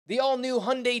The all-new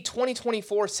Hyundai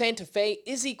 2024 Santa Fe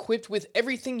is equipped with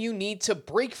everything you need to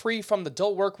break free from the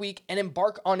dull work week and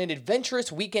embark on an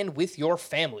adventurous weekend with your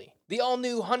family. The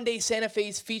all-new Hyundai Santa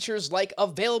Fe's features like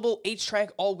available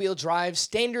H-Track all-wheel drive,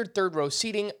 standard third-row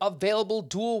seating, available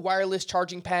dual wireless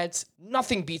charging pads.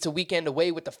 Nothing beats a weekend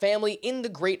away with the family in the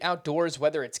great outdoors,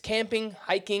 whether it's camping,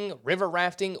 hiking, river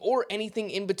rafting, or anything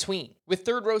in between. With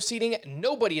third-row seating,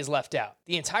 nobody is left out.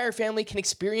 The entire family can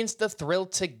experience the thrill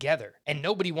together, and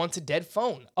nobody wants a dead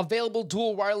phone. Available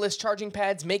dual wireless charging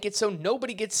pads make it so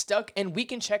nobody gets stuck, and we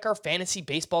can check our fantasy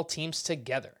baseball teams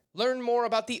together. Learn more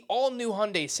about the all-new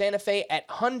Hyundai Santa Fe at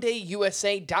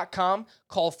HyundaiUSA.com.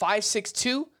 Call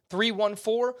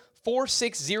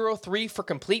 562-314-4603 for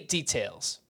complete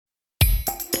details.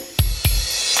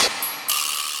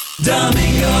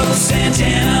 Domingo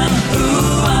Santana,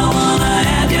 ooh, I wanna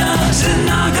have ya.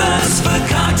 Tanaka's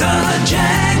Fakakta,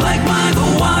 Jag like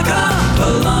Michael Waka,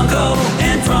 Polanco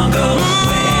and Franco.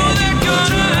 Where'd you go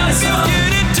to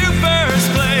get into first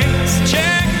place?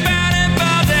 Check batted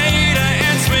by data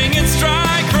and swinging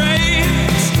strike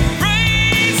rates.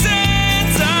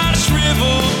 Raisins are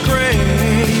shriveled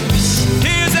grapes.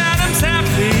 Here's Adam's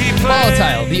happy place.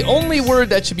 Volatile, the only word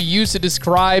that should be used to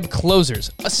describe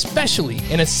closers, especially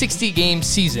in a 60-game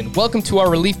season. Welcome to our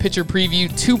Relief Pitcher Preview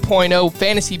 2.0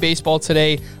 Fantasy Baseball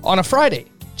today on a Friday,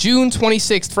 June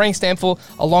 26th. Frank Stanfill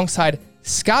alongside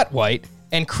Scott White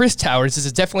and Chris Towers. This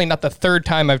is definitely not the third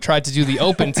time I've tried to do the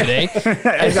open today.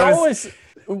 As always,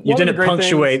 you didn't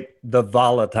punctuate the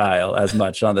volatile as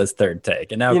much on this third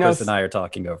take, and now Chris and I are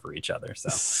talking over each other.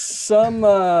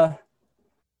 So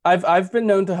I've been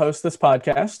known to host this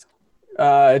podcast.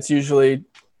 It's usually,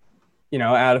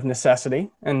 out of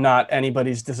necessity and not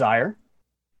anybody's desire.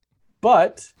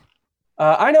 But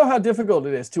I know how difficult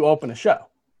it is to open a show.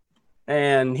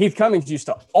 And Heath Cummings used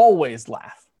to always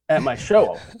laugh at my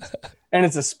show opens. And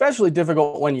it's especially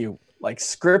difficult when you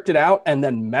script it out and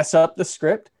then mess up the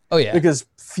script. Oh, yeah. Because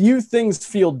few things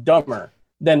feel dumber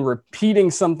than repeating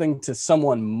something to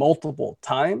someone multiple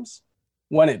times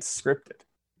when it's scripted.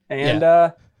 And,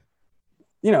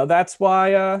 that's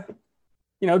why,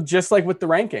 just like with the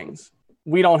rankings,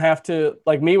 we don't have to,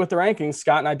 me with the rankings,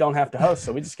 Scott and I don't have to host.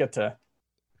 So we just get to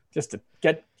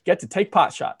take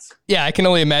pot shots. Yeah, I can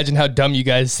only imagine how dumb you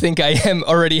guys think I am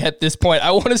already at this point.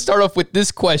 I want to start off with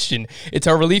this question. It's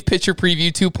our Relief Pitcher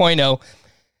Preview 2.0.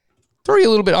 Throw you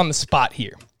a little bit on the spot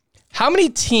here. How many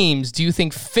teams do you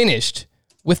think finished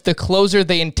with the closer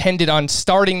they intended on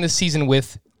starting the season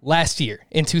with last year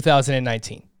in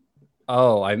 2019?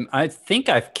 Oh, I think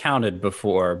I've counted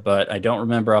before, but I don't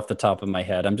remember off the top of my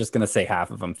head. I'm just going to say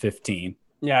half of them, 15.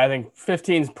 Yeah, I think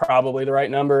 15 is probably the right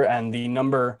number, and the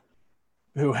number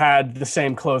who had the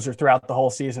same closer throughout the whole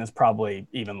season is probably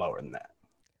even lower than that.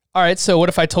 All right, so what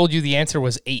if I told you the answer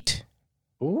was 8?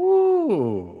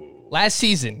 Ooh. Last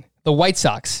season, the White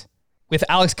Sox with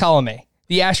Alex Colomé,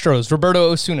 the Astros,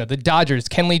 Roberto Osuna, the Dodgers,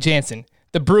 Kenley Jansen,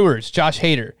 the Brewers, Josh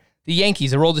Hader, the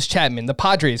Yankees, Aroldis Chapman, the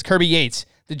Padres, Kirby Yates,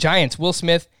 the Giants, Will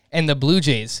Smith, and the Blue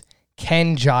Jays,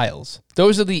 Ken Giles.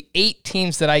 Those are the 8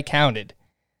 teams that I counted.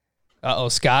 Uh-oh,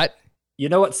 Scott? You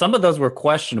know what? Some of those were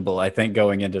questionable, I think,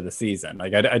 going into the season. I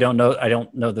don't know. I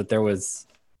don't know that there was.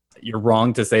 You're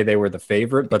wrong to say they were the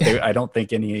favorite, but I don't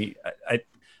think any. I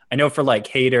know for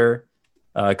Hader,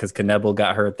 because Knebel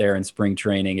got hurt there in spring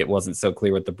training. It wasn't so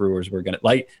clear what the Brewers were going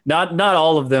to Not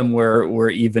all of them were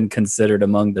even considered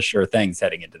among the sure things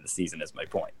heading into the season. Is my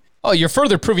point. Oh, you're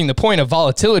further proving the point of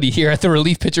volatility here at the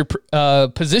relief pitcher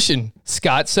position,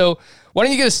 Scott. So why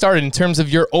don't you get us started in terms of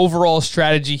your overall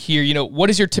strategy here? What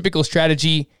is your typical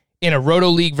strategy in a roto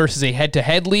league versus a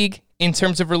head-to-head league in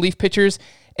terms of relief pitchers?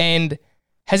 And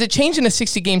has it changed in a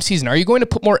 60-game season? Are you going to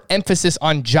put more emphasis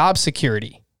on job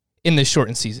security in this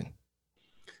shortened season?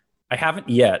 I haven't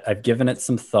yet. I've given it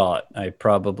some thought. I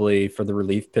probably, for the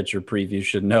relief pitcher preview,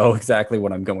 should know exactly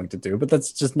what I'm going to do, but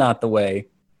that's just not the way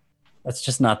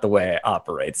I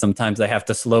operate. Sometimes I have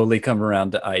to slowly come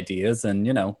around to ideas, and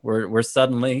we're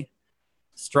suddenly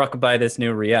struck by this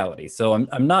new reality. So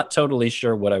I'm not totally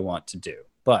sure what I want to do,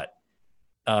 but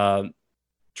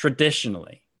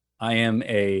traditionally I am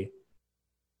a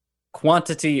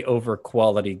quantity over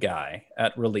quality guy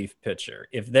at relief pitcher.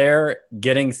 If they're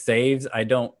getting saves, I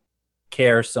don't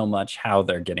care so much how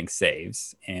they're getting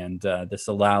saves, and this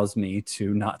allows me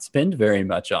to not spend very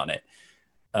much on it.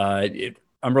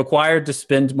 I'm required to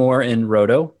spend more in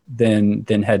roto than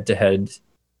head-to-head,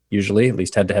 usually, at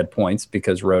least head-to-head points,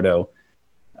 because roto,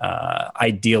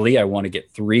 ideally, I want to get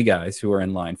 3 guys who are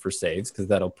in line for saves, because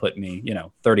that'll put me,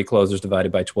 30 closers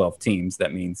divided by 12 teams.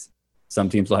 That means some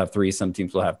teams will have 3, some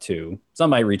teams will have 2. Some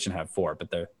might reach and have 4,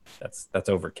 but that's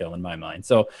overkill in my mind.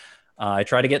 So I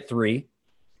try to get 3.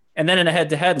 And then in a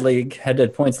head-to-head league,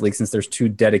 head-to-head points league, since there's 2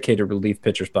 dedicated relief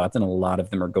pitcher spots, and a lot of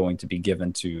them are going to be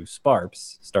given to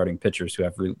Sparps, starting pitchers who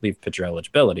have relief pitcher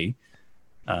eligibility,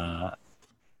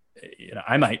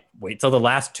 I might wait till the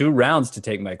last 2 rounds to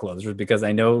take my closers because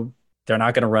I know they're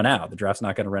not going to run out. The draft's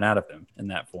not going to run out of them in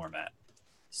that format.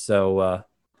 So,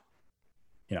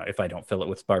 if I don't fill it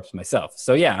with Sparps myself.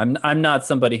 So yeah, I'm not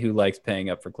somebody who likes paying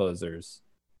up for closers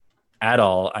at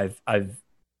all.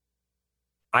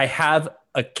 I have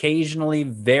occasionally,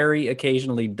 very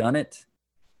occasionally done it,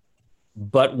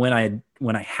 but when I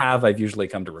have, I've usually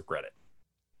come to regret it.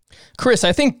 Chris,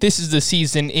 I think this is the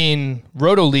season in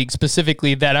Roto League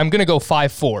specifically that I'm going to go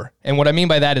 5-4. And what I mean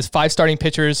by that is 5 starting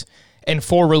pitchers and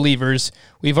 4 relievers.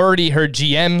 We've already heard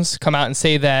GMs come out and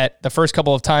say that the first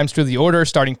couple of times through the order,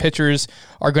 starting pitchers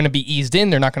are going to be eased in.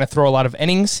 They're not going to throw a lot of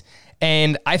innings.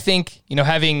 And I think,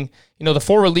 having, the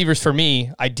 4 relievers for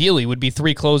me, ideally would be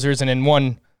 3 closers and then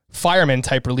 1 fireman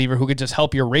type reliever who could just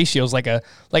help your ratios like a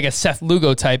Seth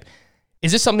Lugo type.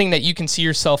 Is this something that you can see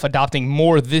yourself adopting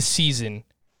more this season?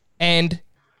 And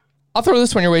I'll throw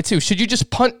this one your way too. Should you just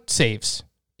punt saves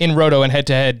in Roto and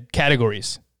head-to-head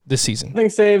categories this season? I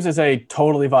think saves is a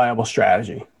totally viable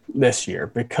strategy this year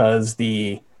because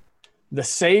the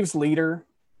saves leader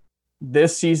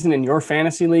this season in your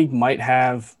fantasy league might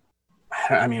have,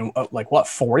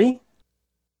 40?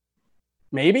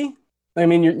 Maybe?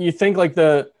 You think like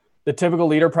the typical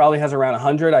leader probably has around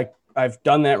 100. I've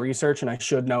done that research and I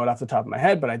should know it off the top of my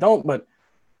head, but I don't. But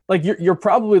like you're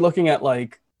probably looking at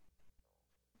like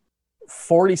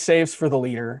 40 saves for the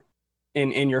leader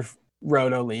in your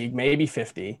Roto league, maybe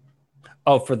 50.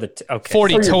 Oh, for the okay.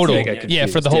 40 for total. Yeah,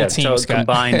 for the whole team, so Scott.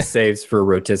 Combined saves for a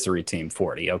rotisserie team,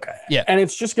 40. Okay. Yeah. And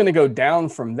it's just going to go down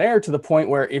from there to the point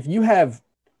where if you have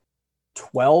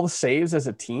 12 saves as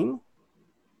a team,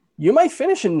 you might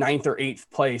finish in 9th or 8th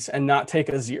place and not take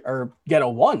a 0 or get a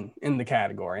 1 in the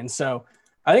category. And so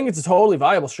I think it's a totally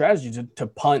viable strategy to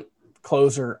punt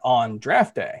closer on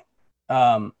draft day.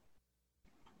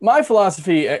 My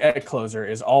philosophy at closer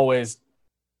is always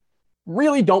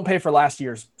really don't pay for last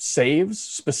year's saves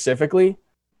specifically,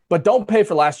 but don't pay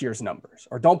for last year's numbers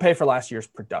or don't pay for last year's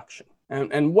production.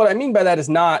 And what I mean by that is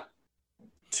not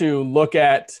to look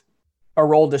at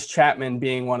Aroldis Chapman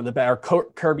being one of the best, or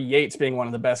Kirby Yates being one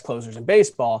of the best closers in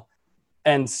baseball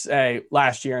and say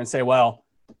last year and say, well,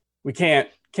 we can't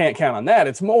count on that.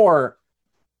 It's more,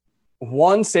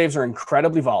 one, saves are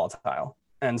incredibly volatile.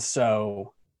 And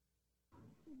so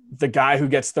the guy who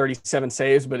gets 37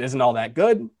 saves but isn't all that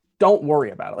good, don't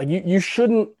worry about it. Like you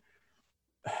shouldn't.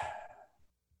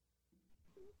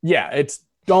 Yeah,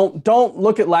 don't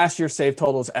look at last year's save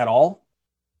totals at all.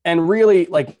 And really,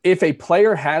 like, if a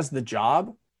player has the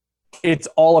job, it's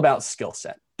all about skill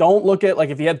set. Don't look at, like,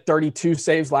 if he had 32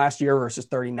 saves last year versus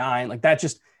 39. Like, that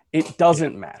just, it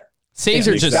doesn't matter. Saves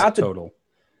are just total.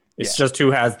 It's just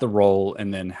who has the role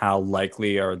and then how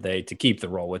likely are they to keep the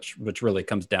role, which really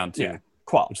comes down to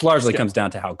quality. Which largely comes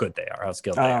down to how good they are, how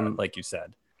skilled they are, like you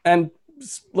said. And,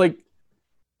 like,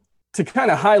 to kind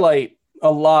of highlight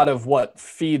a lot of what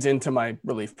feeds into my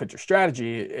relief pitcher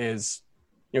strategy is,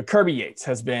 Kirby Yates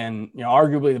has been,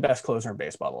 arguably the best closer in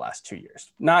baseball the last 2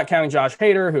 years. Not counting Josh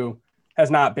Hader, who has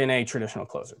not been a traditional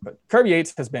closer. But Kirby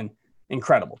Yates has been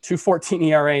incredible. 2.14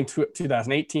 ERA in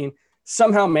 2018.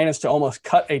 Somehow managed to almost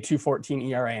cut a 2.14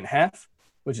 ERA in half,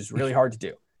 which is really hard to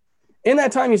do. In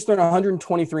that time, he's thrown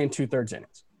 123 and 2/3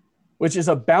 innings, which is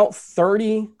about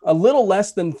 30, a little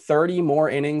less than 30 more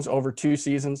innings over 2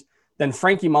 seasons than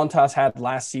Frankie Montas had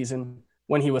last season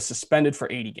when he was suspended for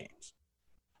 80 games.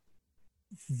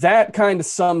 That kind of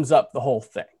sums up the whole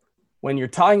thing. When you're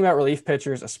talking about relief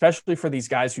pitchers, especially for these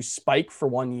guys who spike for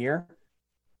 1 year,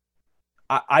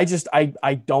 I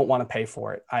don't want to pay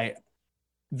for it.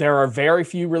 There are very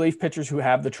few relief pitchers who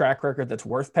have the track record that's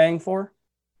worth paying for,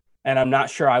 and I'm not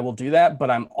sure I will do that, but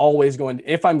I'm always going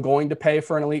to, if I'm going to pay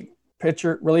for an elite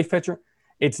pitcher, relief pitcher,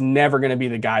 it's never going to be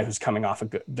the guy who's coming off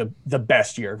the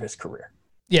best year of his career.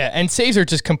 Yeah, and saves are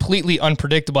just completely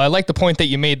unpredictable. I like the point that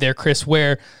you made there, Chris,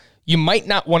 where you might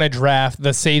not want to draft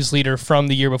the saves leader from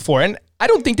the year before. And I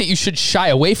don't think that you should shy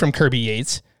away from Kirby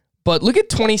Yates, but look at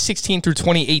 2016 through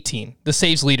 2018, the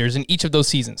saves leaders in each of those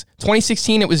seasons.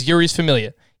 2016, it was Yuris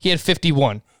Familia. He had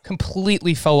 51,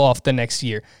 completely fell off the next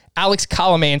year. Alex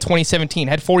Colomé in 2017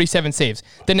 had 47 saves.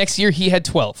 The next year, he had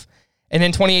 12. And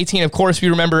then 2018, of course, we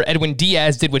remember Edwin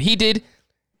Diaz did what he did,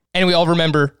 and we all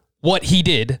remember what he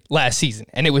did last season,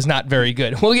 and it was not very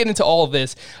good. We'll get into all of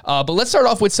this, but let's start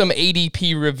off with some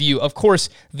ADP review. Of course,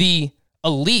 the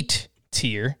elite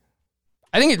tier,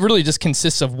 I think it really just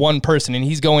consists of one person, and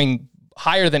he's going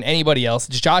higher than anybody else.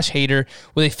 It's Josh Hader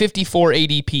with a 54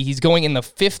 ADP. He's going in the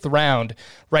 5th round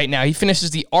right now. He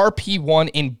finishes the RP1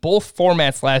 in both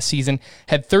formats last season,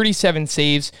 had 37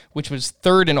 saves, which was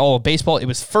 3rd in all of baseball. It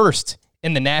was 1st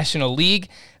in the National League.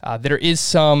 There is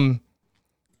some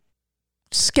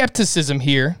skepticism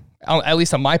here, at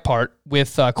least on my part,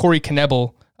 with Corey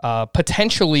Knebel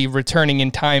potentially returning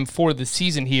in time for the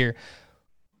season here.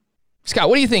 Scott,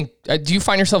 what do you think? Do you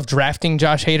find yourself drafting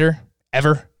Josh Hader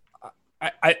ever?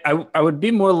 I would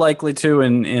be more likely to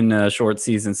in a short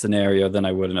season scenario than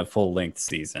I would in a full length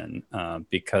season,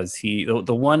 because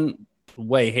the one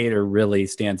way Hader really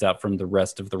stands out from the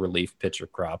rest of the relief pitcher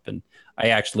crop, and I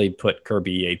actually put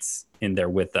Kirby Yates in there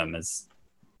with them as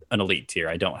an elite tier.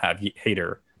 I don't have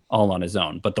Hader all on his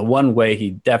own, but the one way he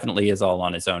definitely is all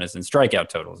on his own is in strikeout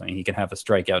totals. I mean, he can have a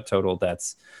strikeout total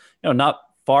that's not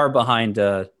far behind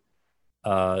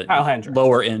Kyle Hendricks.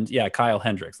 Lower end, Kyle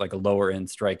Hendricks, like a lower end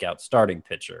strikeout starting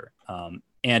pitcher.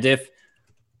 And if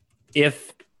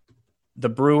the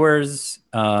Brewers,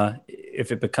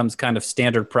 if it becomes kind of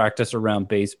standard practice around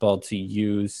baseball to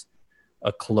use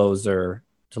a closer,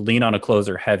 to lean on a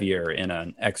closer heavier in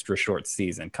an extra short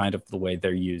season, kind of the way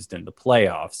they're used in the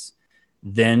playoffs,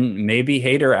 then maybe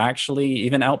Hader actually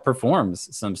even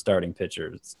outperforms some starting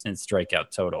pitchers in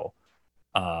strikeout total.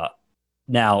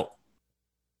 Now,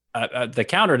 the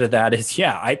counter to that is,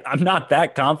 I'm not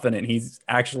that confident he's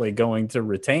actually going to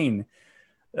retain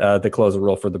the closer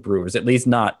role for the Brewers, at least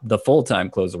not the full-time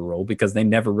closer role, because they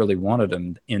never really wanted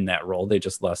him in that role. They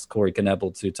just lost Corey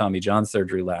Knebel to Tommy John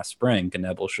surgery last spring.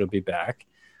 Knebel should be back.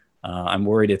 I'm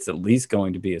worried it's at least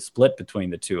going to be a split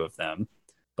between the two of them.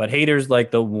 But Hader's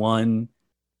like the one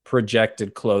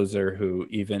projected closer who,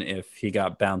 even if he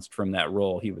got bounced from that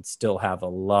role, he would still have a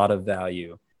lot of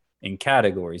value in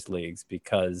categories leagues,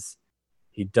 because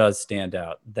he does stand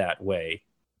out that way,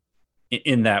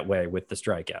 in that way with the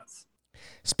strikeouts.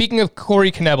 Speaking of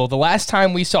Corey Knebel, the last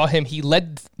time we saw him, he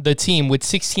led the team with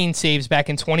 16 saves back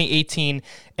in 2018,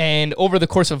 and over the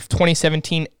course of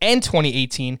 2017 and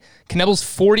 2018, Knebel's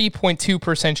 40.2%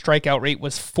 strikeout rate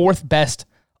was 4th best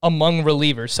among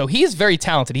relievers. So he is very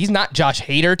talented. He's not Josh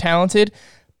Hader talented,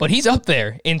 but he's up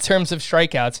there in terms of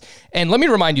strikeouts. And let me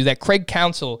remind you that Craig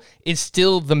Counsell is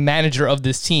still the manager of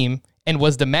this team and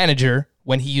was the manager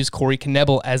when he used Corey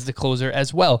Knebel as the closer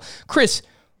as well. Chris,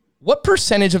 what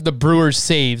percentage of the Brewers'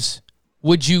 saves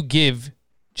would you give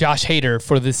Josh Hader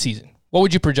for this season? What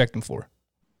would you project him for?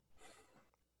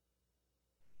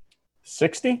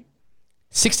 60?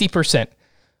 60%.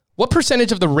 What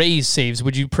percentage of the Rays' saves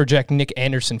would you project Nick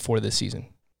Anderson for this season?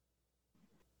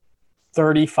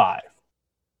 35.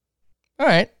 All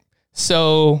right.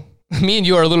 So me and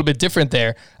you are a little bit different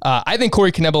there. I think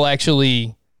Corey Knebel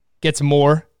actually gets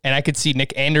more, and I could see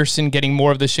Nick Anderson getting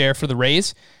more of the share for the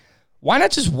Rays. Why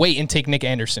not just wait and take Nick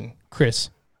Anderson,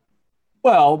 Chris?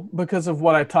 Well, because of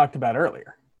what I talked about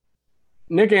earlier.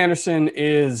 Nick Anderson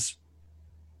is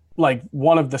like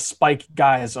one of the spike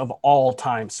guys of all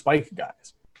time spike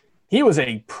guys. He was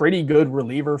a pretty good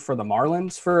reliever for the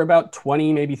Marlins for about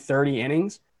 20, maybe 30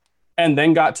 innings, and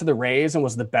then got to the Rays and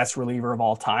was the best reliever of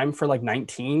all time for like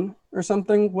 19 or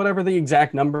something. Whatever the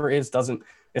exact number is,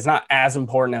 it's not as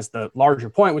important as the larger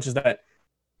point, which is that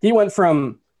he went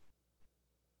from,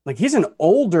 like, he's an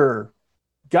older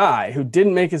guy who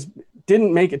didn't make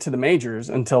it to the majors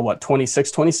until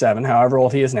 26, 27, however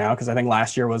old he is now, because I think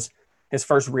last year was his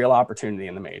first real opportunity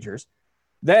in the majors.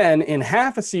 Then in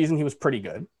half a season, he was pretty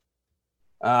good,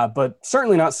 but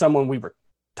certainly not someone we were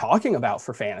talking about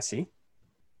for fantasy.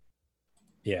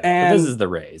 Yeah, and this is the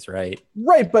Rays, right?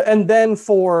 Right, and then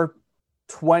for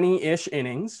 20-ish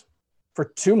innings for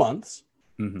 2 months,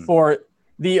 for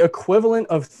the equivalent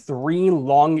of 3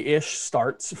 long-ish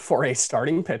starts for a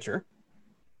starting pitcher,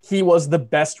 he was the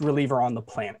best reliever on the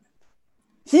planet.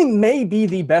 He may be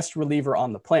the best reliever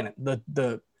on the planet.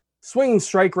 The swinging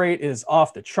strike rate is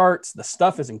off the charts. The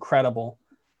stuff is incredible.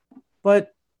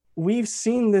 But we've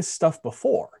seen this stuff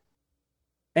before.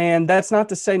 And that's not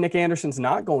to say Nick Anderson's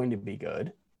not going to be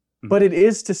good, but it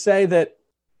is to say that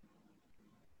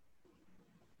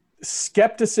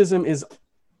skepticism is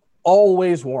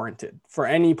always warranted for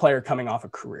any player coming off a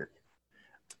career.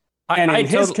 And in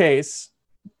his case,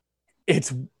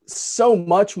 it's so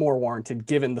much more warranted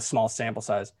given the small sample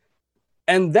size.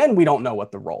 And then we don't know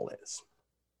what the role is.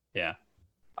 Yeah.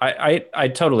 I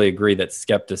totally agree that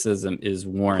skepticism is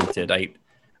warranted.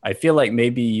 I feel like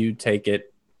maybe you take it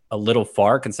a little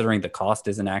far, considering the cost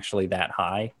isn't actually that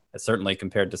high, certainly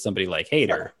compared to somebody like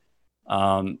Hader.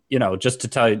 Sure. Just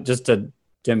to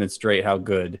demonstrate how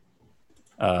good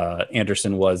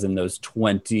Anderson was in those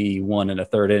 21 and a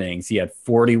third innings. He had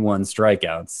 41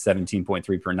 strikeouts,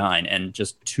 17.3 per nine, and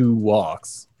just 2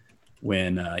 walks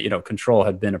when, control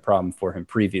had been a problem for him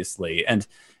previously. And,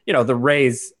 the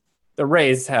Rays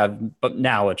have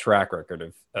now a track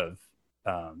record of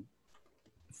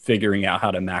figuring out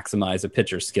how to maximize a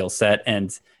pitcher's skill set.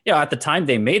 And, at the time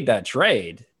they made that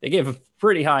trade, they gave a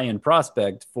pretty high end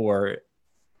prospect for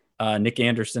Nick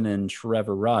Anderson and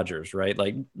Trevor Rogers, right?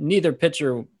 Like neither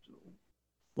pitcher,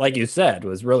 like you said,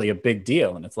 was really a big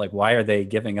deal. And it's like, why are they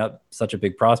giving up such a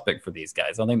big prospect for these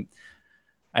guys? I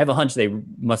have a hunch they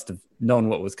must have known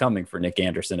what was coming for Nick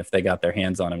Anderson if they got their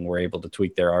hands on him and were able to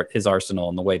tweak his arsenal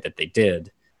in the way that they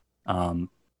did. I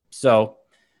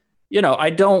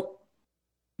don't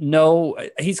know.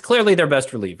 He's clearly their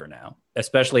best reliever now,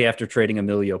 especially after trading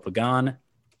Emilio Pagan.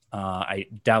 I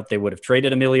doubt they would have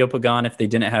traded Emilio Pagan if they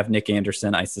didn't have Nick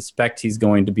Anderson. I suspect he's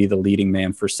going to be the leading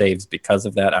man for saves because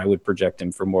of that. I would project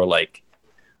him for more like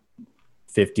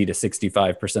 50 to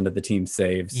 65% of the team's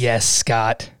saves. Yes,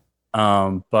 Scott.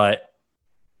 And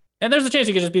there's a chance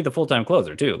he could just be the full-time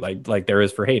closer too, like there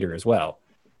is for Hader as well.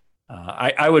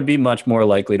 I would be much more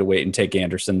likely to wait and take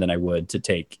Anderson than I would to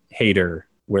take Hader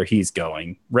where he's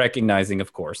going, recognizing,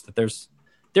 of course, that there's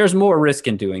more risk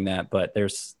in doing that, but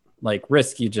there's like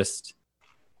risk is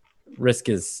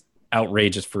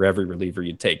outrageous for every reliever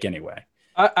you'd take anyway.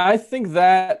 I think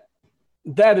that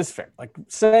is fair. Like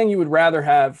saying you would rather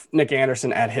have Nick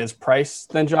Anderson at his price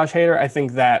than Josh Hader, I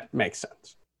think that makes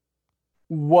sense.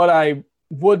 What I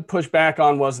would push back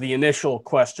on was the initial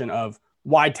question of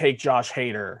why take Josh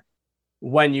Hader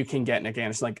when you can get Nick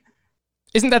Anderson. Like,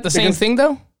 isn't that the same thing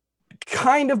though?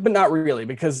 Kind of, but not really,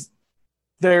 because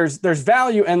there's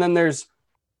value and then there's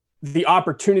the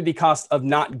opportunity cost of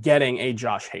not getting a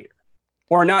Josh Hader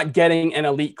or not getting an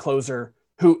elite closer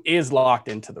who is locked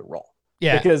into the role.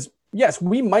 Yeah. Because yes,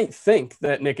 we might think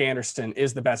that Nick Anderson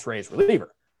is the best Rays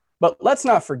reliever, but let's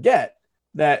not forget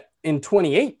that in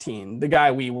 2018, the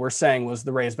guy we were saying was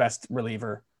the Rays' best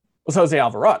reliever was Jose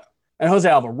Alvarado. And Jose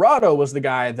Alvarado was the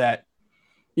guy that,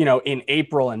 in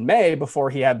April and May,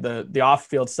 before he had the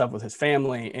off-field stuff with his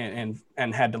family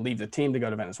and had to leave the team to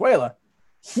go to Venezuela,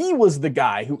 he was the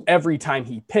guy who every time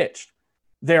he pitched,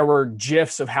 there were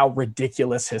GIFs of how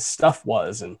ridiculous his stuff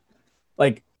was. And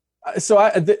so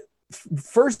on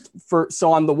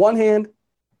the one hand,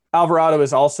 Alvarado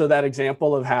is also that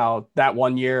example of how that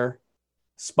 1 year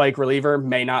spike reliever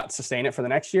may not sustain it for the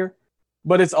next year,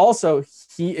 but it's also,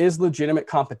 he is legitimate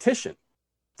competition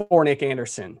for Nick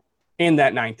Anderson in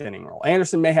that 9th inning role.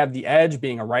 Anderson may have the edge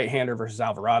being a right-hander versus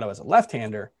Alvarado as a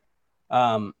left-hander.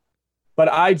 But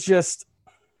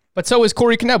so is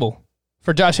Corey Knebel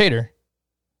for Josh Hader.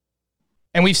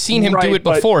 And we've seen him do it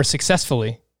before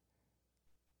successfully.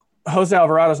 Jose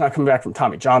Alvarado's not coming back from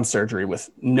Tommy John surgery with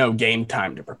no game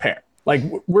time to prepare. Like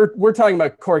we're talking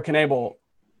about Corey Knebel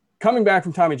coming back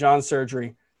from Tommy John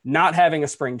surgery, not having a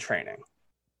spring training.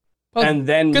 Well, and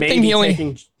then good thing he only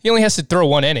has to throw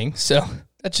 1 inning, so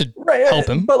that should help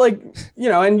him. But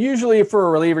and usually for a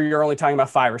reliever, you're only talking about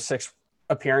 5 or 6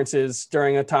 appearances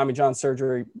during a Tommy John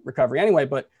surgery recovery anyway,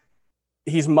 but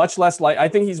he's much less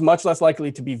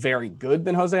likely to be very good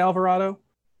than Jose Alvarado.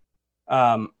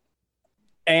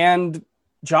 And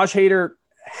Josh Hader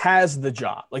has the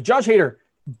job. Like Josh Hader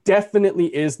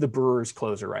definitely is the Brewers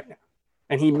closer right now.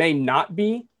 And he may not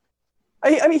be.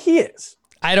 I mean, he is.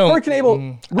 I don't know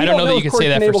that you can say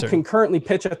that for certain. Can currently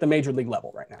pitch at the major league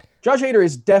level right now. Josh Hader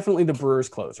is definitely the Brewers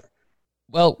closer.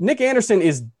 Well, Nick Anderson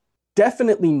is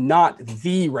definitely not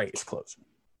the Rays closer.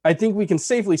 I think we can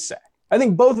safely say. I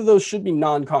think both of those should be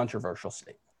non-controversial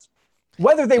statements.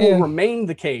 Whether they will remain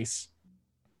the case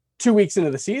 2 weeks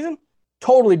into the season,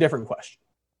 totally different question.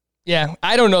 Yeah,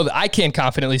 I don't know. I can't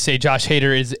confidently say Josh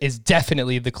Hader is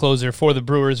definitely the closer for the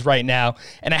Brewers right now.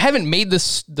 And I haven't made the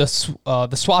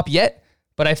swap yet,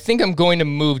 but I think I'm going to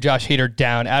move Josh Hader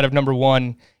down out of number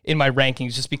 1 in my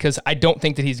rankings just because I don't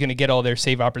think that he's going to get all their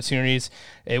save opportunities.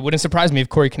 It wouldn't surprise me if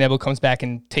Corey Knebel comes back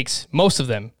and takes most of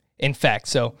them, in fact.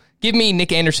 So give me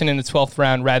Nick Anderson in the 12th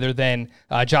round rather than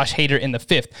Josh Hader in the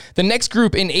 5th. The next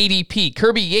group in ADP,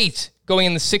 Kirby Yates going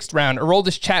in the 6th round,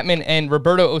 Aroldis Chapman and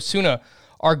Roberto Osuna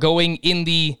are going in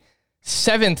the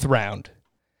 7th round.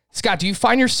 Scott, do you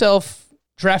find yourself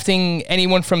drafting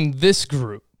anyone from this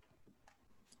group?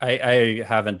 I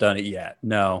haven't done it yet,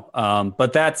 no.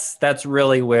 But that's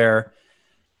really where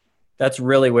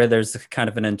there's kind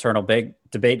of an internal big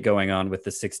debate going on with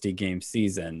the 60-game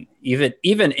season.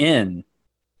 Even in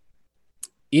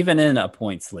a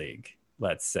points league,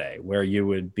 let's say, where you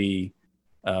would be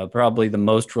probably the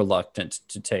most reluctant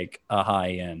to take a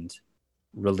high-end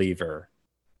reliever.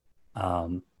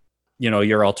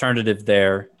 your alternative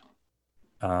there,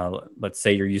 let's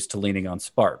say you're used to leaning on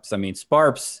Sparps. I mean,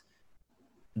 Sparps,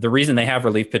 the reason they have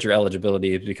relief pitcher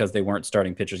eligibility is because they weren't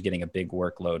starting pitchers getting a big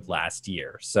workload last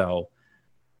year. So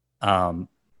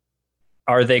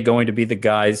are they going to be the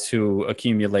guys who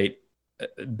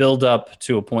build up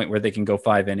to a point where they can go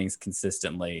 5 innings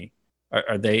consistently?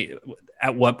 Are they,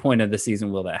 at what point of the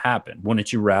season will that happen?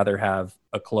 Wouldn't you rather have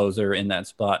a closer in that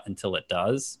spot until it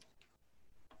does?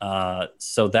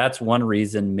 So that's one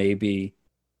reason maybe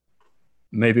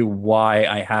why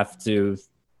I have to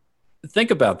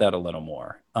think about that a little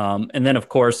more. And then of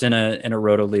course in a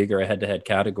roto league or a head-to-head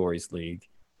categories league,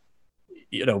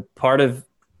 part of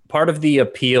the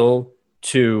appeal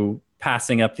to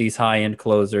passing up these high-end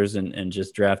closers and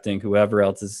just drafting whoever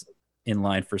else is in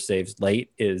line for saves late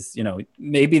is,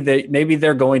 maybe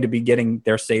they're going to be getting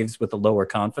their saves with a lower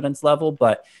confidence level,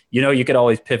 but you could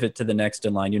always pivot to the next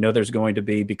in line. There's going to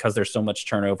be, because there's so much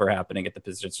turnover happening at the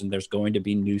position, there's going to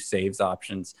be new saves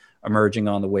options emerging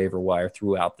on the waiver wire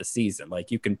throughout the season.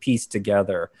 Like, you can piece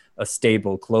together a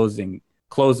stable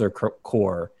closer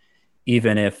core,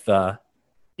 even if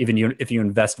you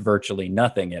invest virtually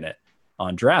nothing in it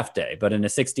on draft day. But in a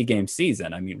 60-game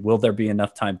season, I mean, will there be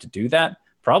enough time to do that?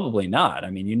 Probably not. I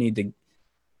mean,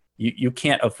 you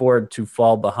can't afford to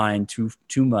fall behind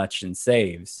too much in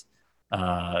saves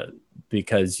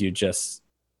because you just,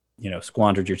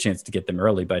 squandered your chance to get them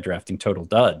early by drafting total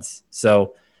duds.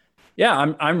 So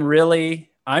yeah, I'm really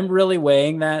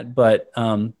weighing that, but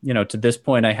to this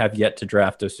point, I have yet to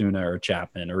draft Osuna or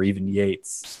Chapman or even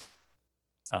Yates,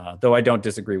 though I don't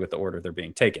disagree with the order they're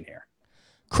being taken here.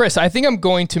 Chris, I think I'm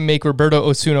going to make Roberto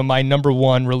Osuna my number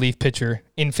 1 relief pitcher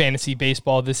in fantasy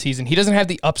baseball this season. He doesn't have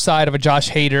the upside of a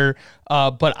Josh Hader,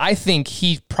 but I think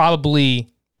he probably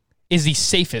is the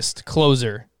safest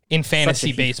closer in fantasy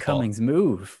Such a baseball. Cummings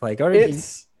move.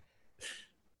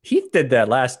 He did that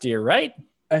last year, right?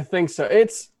 I think so.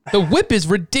 The whip is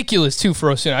ridiculous, too,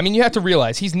 for Osuna. I mean, you have to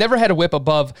realize he's never had a whip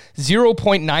above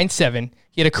 0.97.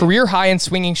 He had a career high in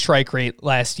swinging strike rate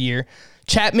last year.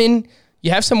 Chapman, you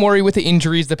have some worry with the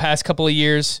injuries the past couple of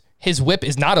years. His whip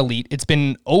is not elite. It's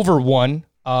been over 1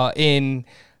 in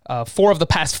 4 of the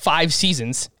past 5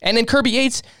 seasons. And then Kirby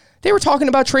Yates, they were talking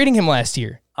about trading him last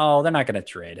year. Oh, they're not going to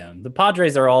trade him. The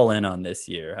Padres are all in on this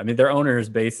year. I mean, their owners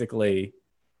basically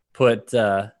put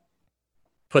the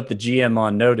GM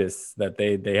on notice that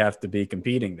they have to be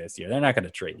competing this year. They're not going to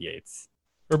trade Yates.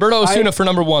 Roberto Osuna for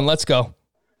number 1. Let's go.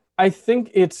 I think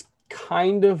it's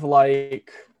kind of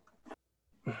like,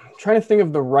 I'm trying to think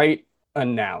of the right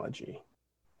analogy.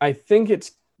 I think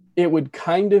it would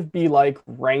kind of be like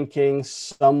ranking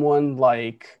someone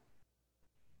like,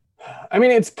 I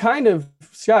mean, it's kind of,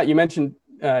 Scott, you mentioned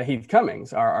Heath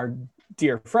Cummings, our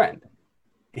dear friend.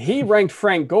 He ranked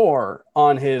Frank Gore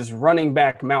on his running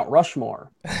back Mount Rushmore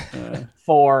as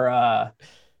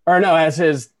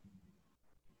his,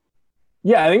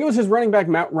 I think it was his running back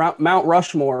Mount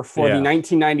Rushmore for the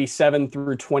 1997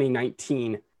 through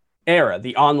 2019 era,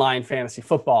 the online fantasy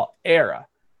football era.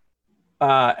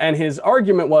 And his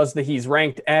argument was that he's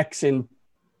ranked X in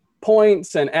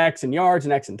points and X in yards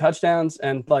and X in touchdowns.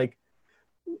 And like,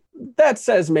 that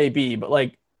says maybe, but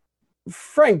like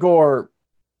Frank Gore,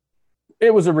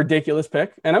 it was a ridiculous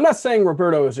pick. And I'm not saying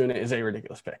Roberto Osuna is a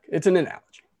ridiculous pick. It's an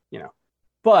analogy,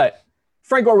 but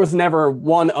Frank Gore was never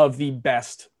one of the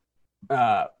best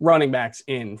running backs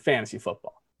in fantasy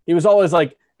football. He was always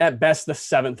like at best the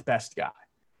 7th best guy.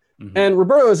 Mm-hmm. And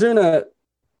Roberto Osuna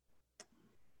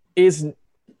is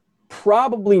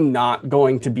probably not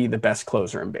going to be the best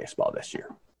closer in baseball this year.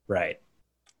 Right.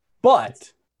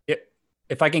 But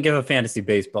if I can give a fantasy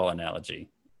baseball analogy,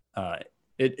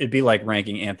 it'd be like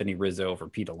ranking Anthony Rizzo over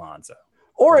Pete Alonso.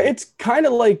 Or it's kind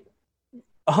of like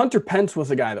Hunter Pence was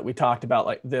a guy that we talked about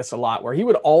like this a lot, where he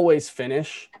would always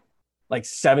finish like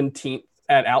 17th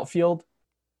at outfield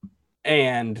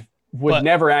and would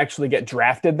never actually get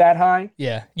drafted that high.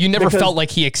 Yeah. You never felt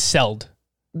like he excelled.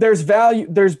 There's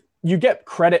value. You get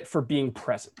credit for being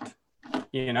present,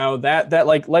 that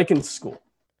like in school.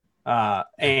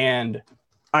 And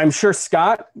I'm sure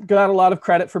Scott got a lot of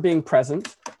credit for being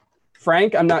present.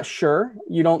 Frank, I'm not sure.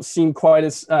 You don't seem quite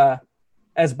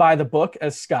as by the book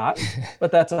as Scott,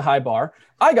 but that's a high bar.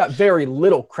 I got very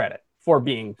little credit for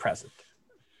being present.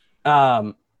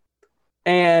 And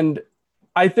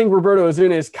I think Roberto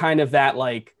Osuna is kind of that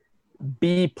like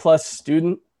B+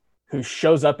 student who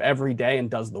shows up every day and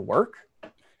does the work,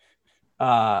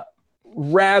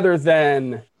 rather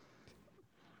than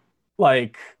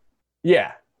like,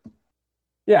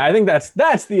 I think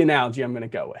that's the analogy I'm going to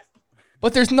go with.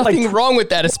 But there's nothing wrong with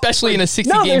that, especially in a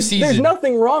 60-game season. There's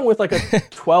nothing wrong with like a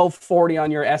 1240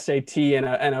 on your SAT and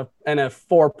a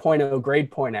 4.0 grade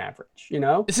point average, you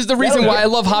know? This is the reason why I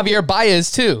love Javier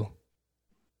Baez, too.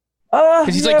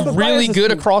 Because he's really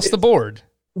good across the board.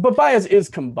 But Baez is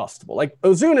combustible. Like,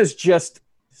 Ozuna's just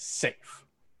safe.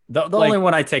 The only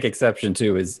one I take exception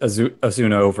to is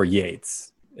Ozuna over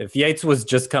Yates. If Yates was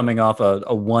just coming off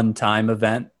a one-time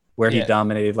event where he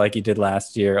dominated like he did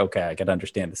last year, okay, I could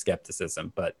understand the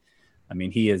skepticism. But, I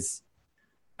mean,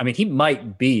 he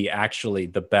might be actually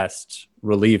the best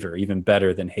reliever, even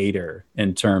better than Hader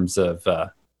in terms of,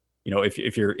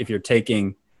 if you're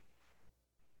taking,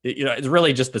 it's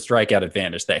really just the strikeout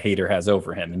advantage that Hader has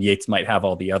over him. And Yates might have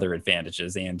all the other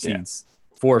advantages, and he's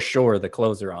for sure the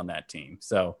closer on that team.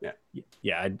 So,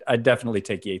 I'd definitely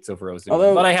take Yates over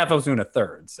Ozuna. But I have Ozuna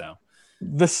third, so.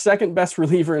 The second best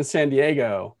reliever in San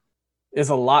Diego is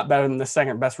a lot better than the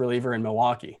second best reliever in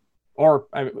Milwaukee. Or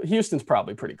Houston's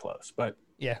probably pretty close, but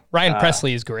yeah, Ryan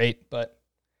Presley is great, but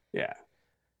yeah.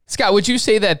 Scott, would you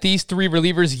say that these three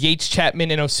relievers, Yates,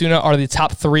 Chapman, and Osuna, are the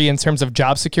top three in terms of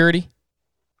job security?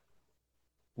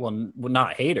 Well,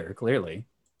 not Hader, clearly.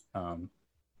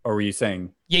 Or were you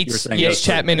saying Yates,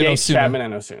 Chapman, and Osuna? Chapman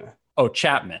and Osuna. Oh,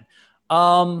 Chapman.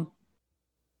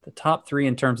 The top three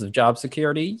in terms of job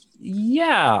security?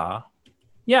 Yeah.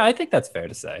 Yeah, I think that's fair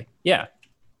to say. Yeah.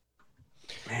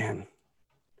 Man.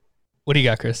 What do you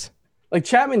got, Chris? Like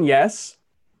Chapman, yes.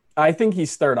 I think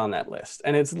he's third on that list.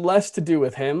 And it's less to do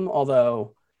with him,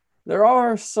 although there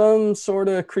are some sort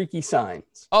of creaky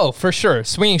signs. Oh, for sure.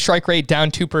 Swinging strike rate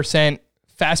down 2%.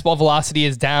 Fastball velocity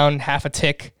is down half a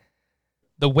tick.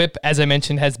 The whip, as I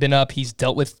mentioned, has been up. He's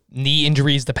dealt with knee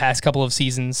injuries the past couple of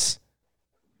seasons.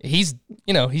 He's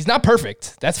not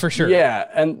perfect. That's for sure. Yeah,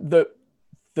 and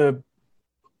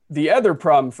the other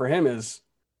problem for him is,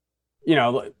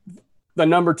 the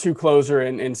number two closer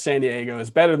in San Diego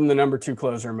is better than the number two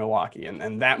closer in Milwaukee.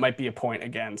 And that might be a point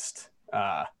against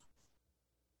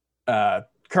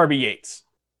Kirby Yates.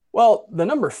 Well, the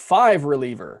number 5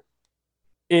 reliever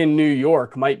in New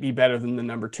York might be better than the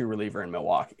number 2 reliever in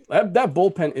Milwaukee. That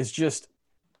bullpen is just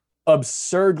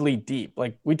absurdly deep.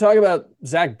 Like we talk about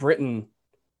Zach Britton,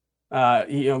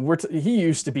 he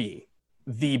used to be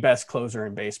the best closer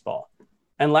in baseball.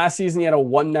 And last season he had a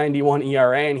 191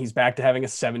 ERA and he's back to having a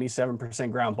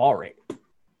 77% ground ball rate.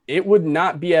 It would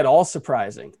not be at all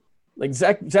surprising. Like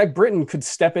Zach Britton could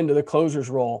step into the closer's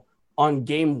role on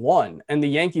game 1 and the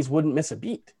Yankees wouldn't miss a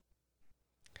beat.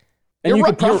 And you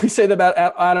could probably say that about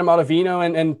Adam Ottavino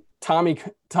and Tommy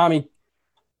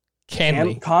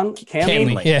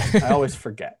Canley. Yeah. I always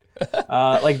forget.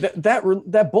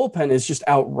 That bullpen is just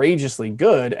outrageously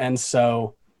good. And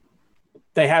so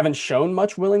they haven't shown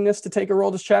much willingness to take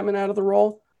Aroldis Chapman out of the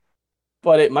role,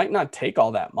 but it might not take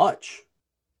all that much.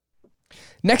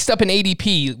 Next up in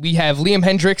ADP, we have Liam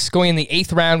Hendriks going in the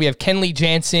 8th round. We have Kenley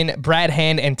Jansen, Brad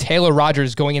Hand, and Taylor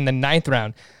Rogers going in the 9th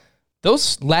round.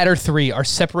 Those latter 3 are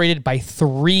separated by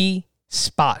 3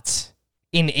 spots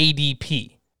in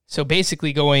ADP. So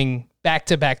basically going back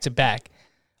to back to back.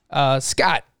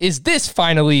 Scott, is this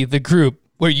finally the group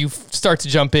where you start to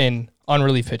jump in on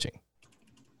relief pitching?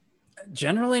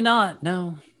 Generally not.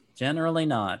 No, generally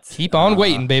not. Keep on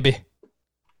waiting, baby.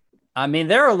 I mean,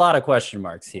 there are a lot of question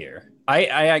marks here.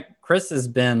 Chris has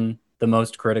been the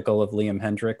most critical of Liam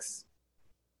Hendriks,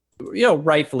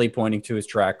 rightfully pointing to his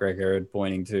track record,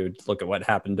 pointing to look at what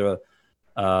happened to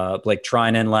Blake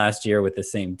Trinan last year with the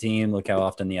same team. Look how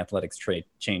often the Athletics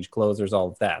change closers, all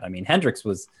of that. I mean, Hendriks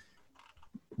was,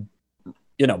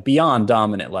 beyond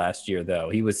dominant last year, though.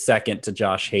 He was second to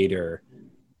Josh Hader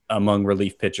among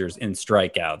relief pitchers in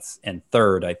strikeouts, and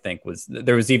third, I think,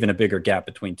 there was even a bigger gap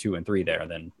between 2 and 3 there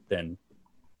than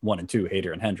 1 and 2,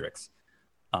 Hader and Hendriks.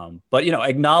 But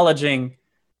acknowledging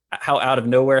how out of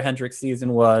nowhere Hendriks'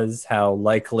 season was, how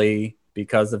likely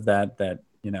because of that there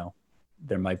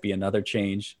might be another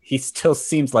change. He still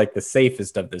seems like the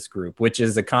safest of this group, which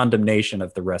is a condemnation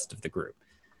of the rest of the group.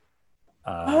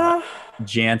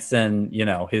 Jansen,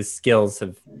 his skills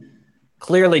have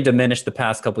clearly diminished the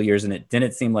past couple of years, and it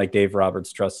didn't seem like Dave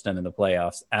Roberts trusted him in the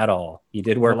playoffs at all. He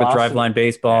did work with Driveline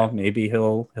Baseball. Yeah. Maybe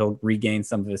he'll regain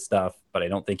some of his stuff, but I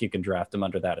don't think you can draft him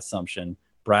under that assumption.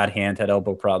 Brad Hand had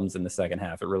elbow problems in the second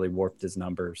half. It really warped his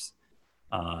numbers.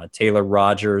 Taylor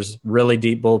Rogers, really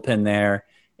deep bullpen there.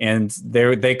 And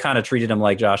they kind of treated him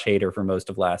like Josh Hader for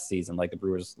most of last season, like the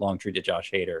Brewers long treated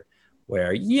Josh Hader,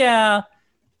 where,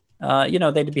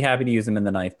 they'd be happy to use him in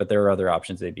the 9th, but there are other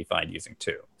options they'd be fine using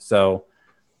too. So,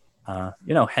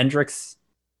 Hendriks,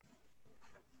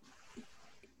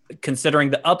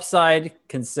 considering the upside,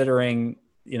 considering,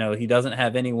 he doesn't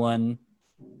have anyone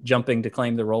jumping to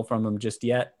claim the role from him just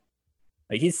yet.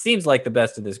 Like, he seems like the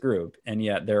best of this group, and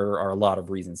yet there are a lot of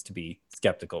reasons to be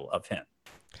skeptical of him.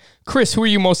 Chris, who are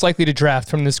you most likely to draft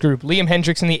from this group? Liam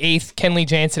Hendriks in the 8th, Kenley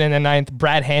Jansen in the 9th,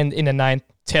 Brad Hand in the 9th,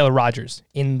 Taylor Rogers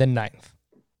in the 9th.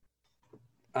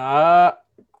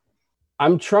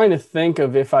 I'm trying to think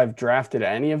of if I've drafted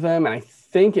any of them, and I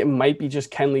think it might be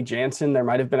just Kenley Jansen. There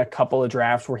might have been a couple of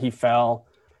drafts where he fell,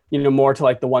 more to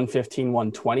like the 115,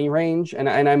 120 range, and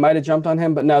I might have jumped on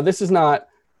him. But no, this is not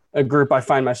a group I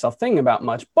find myself thinking about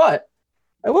much. But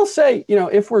I will say,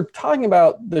 if we're talking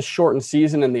about the shortened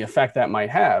season and the effect that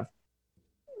might have,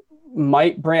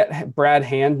 might Brad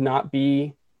Hand not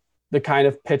be the kind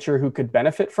of pitcher who could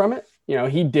benefit from it?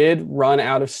 He did run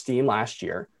out of steam last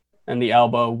year, and the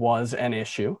elbow was an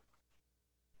issue.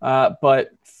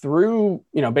 But through,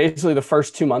 basically the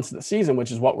first 2 months of the season,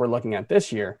 which is what we're looking at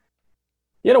this year,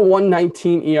 he had a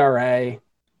 1.19 ERA,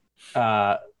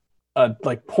 a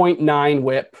like 0.9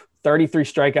 WHIP, 33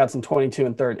 strikeouts in 22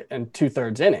 and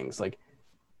 2/3 innings. Like,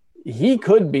 he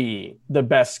could be the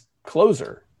best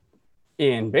closer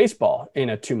in baseball in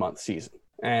a 2-month season.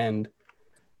 And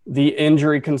the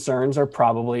injury concerns are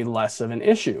probably less of an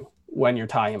issue when you're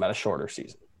talking about a shorter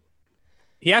season.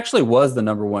 He actually was the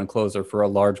number one closer for a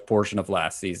large portion of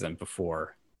last season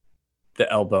before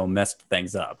the elbow messed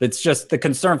things up. It's just the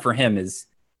concern for him is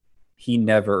he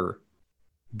never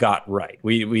got right.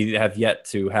 We have yet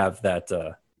to have that.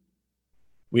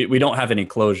 We don't have any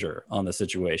closure on the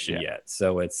situation yet.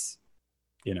 So it's,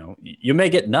 you may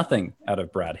get nothing out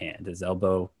of Brad Hand. His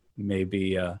elbow may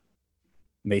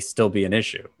still be an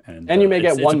issue. And you may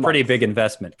get it's a pretty big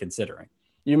investment considering.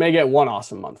 You may get one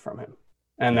awesome month from him.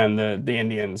 And then the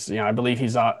Indians, I believe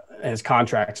his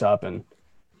contract's up, and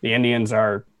the Indians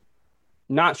are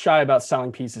not shy about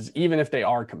selling pieces, even if they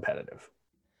are competitive.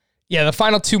 Yeah, the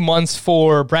final 2 months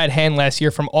for Brad Hand last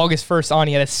year, from August 1st on,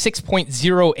 he had a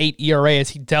 6.08 ERA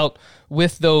as he dealt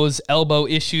with those elbow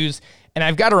issues. And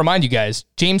I've got to remind you guys,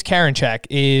 James Karinchak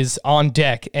is on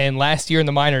deck, and last year in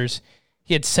the minors,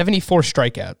 he had 74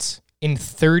 strikeouts in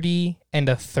 30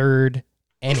 1/3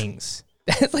 innings.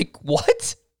 That's like,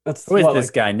 what? Who is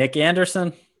this guy, Nick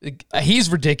Anderson?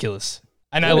 He's ridiculous,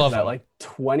 and I love him. Like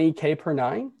 20 K per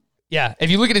 9? Yeah,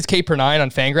 if you look at his K per 9 on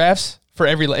Fangraphs,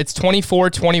 it's 24,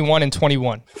 21, and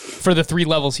 21 for the 3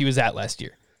 levels he was at last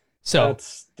year. So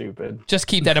that's stupid. Just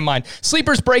keep that in mind.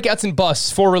 Sleepers, breakouts, and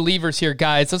busts for relievers here,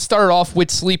 guys. Let's start it off with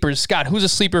sleepers. Scott, who's a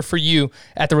sleeper for you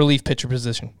at the relief pitcher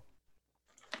position?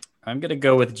 I'm going to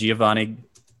go with Giovanni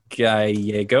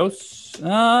Gallegos.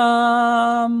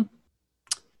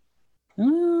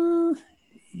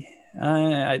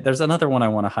 There's another one I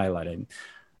want to highlight.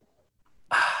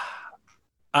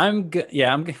 I'm going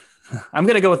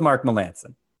to go with Mark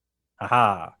Melancon.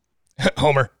 Aha.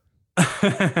 Homer.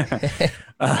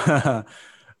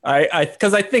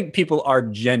 Because I think people are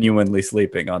genuinely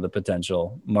sleeping on the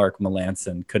potential Mark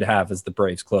Melancon could have as the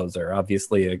Braves closer.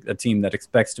 Obviously, a team that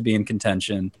expects to be in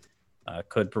contention,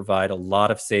 could provide a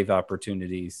lot of save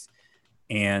opportunities.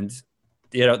 And,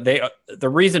 the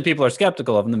reason people are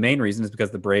skeptical of him, the main reason, is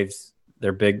because the Braves,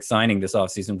 their big signing this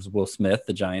offseason was Will Smith,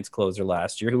 the Giants closer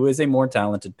last year, who is a more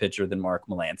talented pitcher than Mark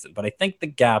Melancon. But I think the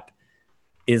gap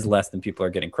is less than people are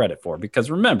getting credit for.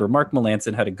 Because remember, Mark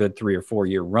Melancon had a good 3 or 4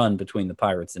 year run between the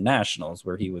Pirates and Nationals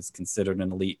where he was considered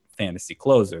an elite fantasy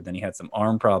closer. Then he had some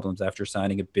arm problems after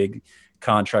signing a big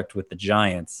contract with the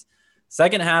Giants.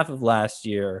 Second half of last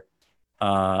year,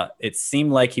 it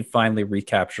seemed like he finally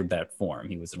recaptured that form.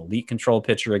 He was an elite control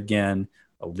pitcher again,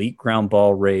 elite ground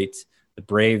ball rate. The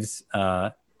Braves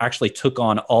actually took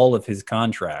on all of his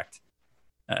contract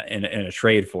in a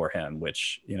trade for him,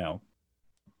 which,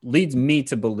 leads me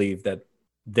to believe that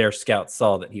their scouts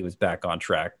saw that he was back on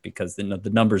track, because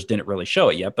the numbers didn't really show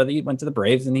it yet. But he went to the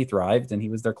Braves and he thrived, and he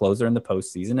was their closer in the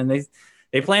postseason, and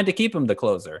they planned to keep him the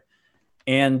closer.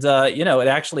 And, it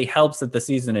actually helps that the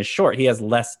season is short. He has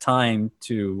less time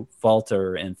to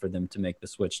falter and for them to make the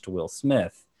switch to Will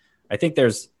Smith. I think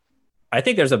there's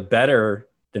a better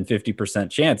than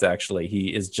 50% chance, actually,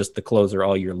 he is just the closer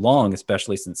all year long,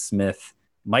 especially since Smith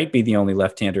might be the only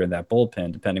left-hander in that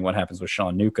bullpen, depending what happens with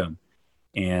Sean Newcomb.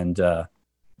 And,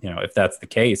 if that's the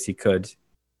case,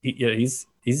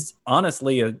 he's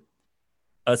honestly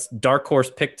a dark horse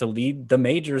pick to lead the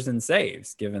majors in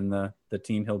saves, given the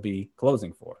team he'll be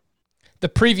closing for. The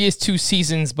previous 2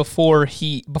 seasons before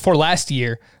last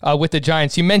year with the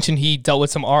Giants, you mentioned he dealt with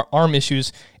some arm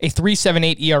issues, a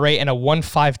 3.78 ERA and a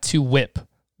 1.52 WHIP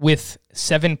with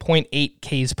 7.8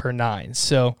 Ks per 9.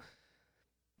 So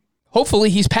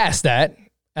hopefully he's past that.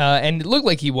 And it looked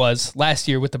like he was last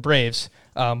year with the Braves.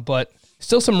 But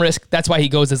Still some risk. That's why he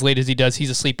goes as late as he does. He's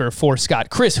a sleeper for Scott.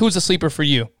 Chris, who's a sleeper for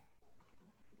you?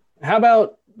 How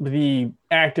about the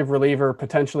active reliever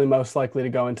potentially most likely to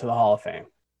go into the Hall of Fame?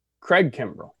 Craig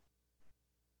Kimbrell.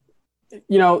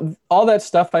 You know, all that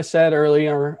stuff I said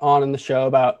earlier on in the show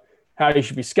about how you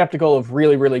should be skeptical of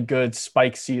really, really good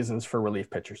spike seasons for relief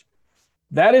pitchers.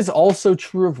 That is also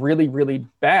true of really, really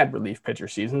bad relief pitcher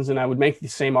seasons, and I would make the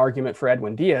same argument for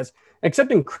Edwin Diaz,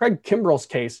 except in Craig Kimbrell's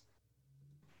case,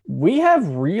 we have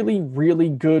really, really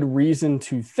good reason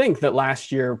to think that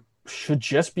last year should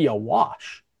just be a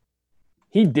wash.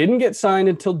 He didn't get signed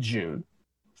until June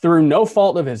through no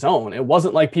fault of his own. It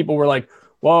wasn't like people were like,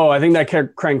 whoa, I think that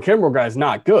Craig Kimbrell guy is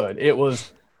not good. It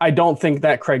was, I don't think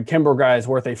that Craig Kimbrell guy is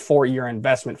worth a 4-year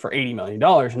investment for $80 million.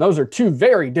 And those are two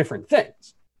very different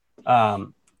things.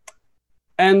 And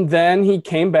then he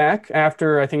came back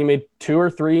after, I think he made 2 or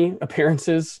 3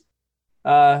 appearances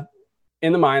in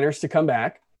the minors to come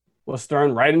back, was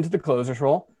thrown right into the closer's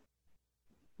role.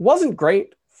 Wasn't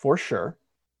great for sure,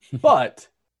 but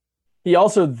he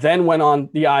also then went on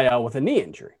the IL with a knee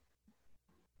injury.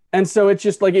 And so it's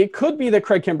just like, it could be that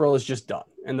Craig Kimbrell is just done.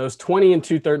 And those 20 and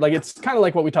 2/3, like it's kind of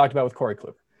like what we talked about with Corey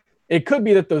Kluber. It could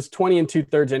be that those 20 and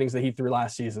 2/3 innings that he threw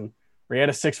last season, where he had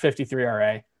a 6.53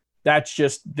 RA, that's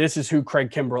just, this is who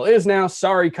Craig Kimbrell is now.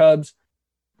 Sorry, Cubs.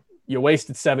 You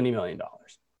wasted $70 million.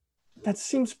 That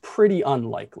seems pretty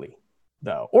unlikely,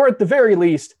 though. Or at the very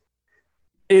least,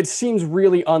 it seems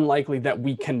really unlikely that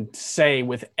we can say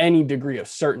with any degree of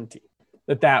certainty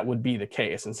that that would be the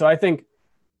case. And so I think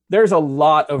there's a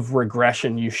lot of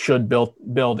regression you should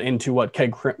build into what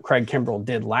Craig Kimbrell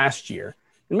did last year.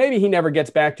 And maybe he never gets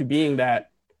back to being that.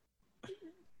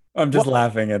 I'm just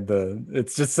laughing at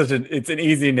it's just it's an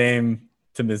easy name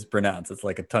to mispronounce. It's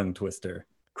like a tongue twister.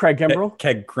 Craig Kimbrell?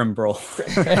 Craig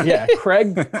Kimbrell. Yeah,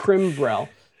 Craig Kimbrell.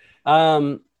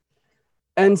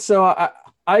 And so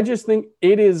I just think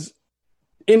it is,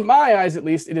 in my eyes at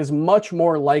least, it is much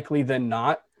more likely than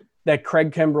not that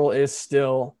Craig Kimbrell is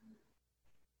still,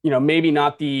 maybe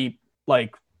not the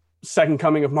like second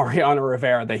coming of Mariano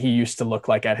Rivera that he used to look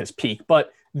like at his peak,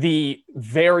 but the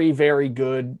very, very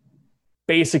good,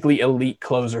 basically elite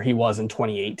closer he was in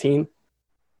 2018.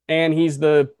 And he's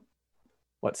the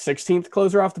 16th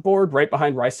closer off the board, right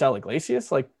behind Raisel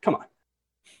Iglesias. Like, come on.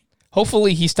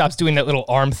 Hopefully he stops doing that little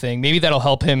arm thing. Maybe that'll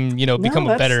help him, become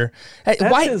a better.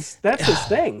 That's his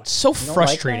thing. So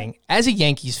frustrating. Like, as a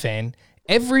Yankees fan,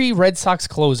 every Red Sox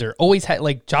closer always had,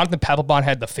 like, Jonathan Papelbon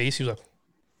had the face. He was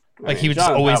like he would just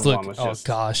always look,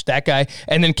 gosh, that guy.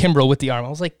 And then Kimbrell with the arm. I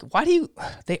was like,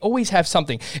 they always have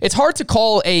something. It's hard to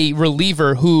call a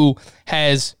reliever who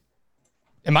has,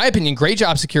 in my opinion, great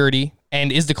job security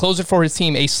and is the closer for his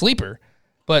team a sleeper.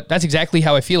 But that's exactly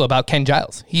how I feel about Ken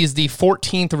Giles. He is the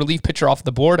 14th relief pitcher off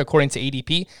the board, according to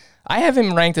ADP. I have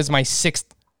him ranked as my 6th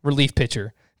relief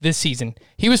pitcher this season.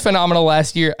 He was phenomenal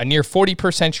last year, a near 40%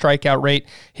 strikeout rate.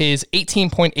 His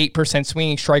 18.8%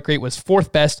 swinging strike rate was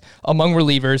 4th best among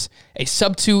relievers, a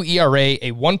sub-2 ERA,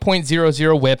 a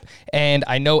 1.00 whip, and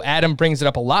I know Adam brings it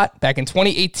up a lot. Back in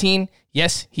 2018,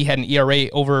 yes, he had an ERA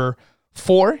over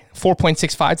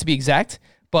 4.65 to be exact,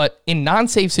 but in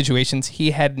non-save situations,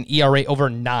 he had an ERA over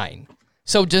 9.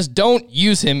 So just don't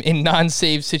use him in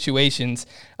non-save situations.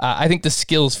 I think the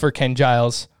skills for Ken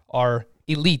Giles are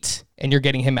elite, and you're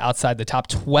getting him outside the top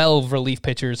 12 relief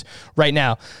pitchers right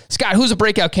now. Scott, who's a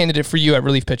breakout candidate for you at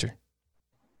relief pitcher?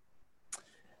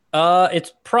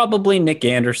 It's probably Nick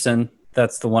Anderson.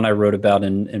 That's the one I wrote about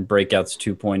in Breakouts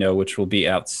 2.0, which will be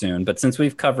out soon. But since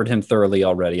we've covered him thoroughly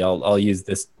already, I'll use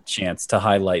this chance to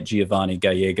highlight Giovanni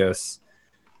Gallegos,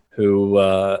 who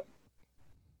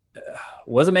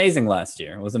was amazing last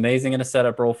year. Was amazing in a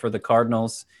setup role for the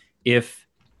Cardinals. If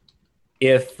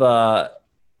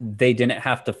they didn't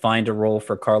have to find a role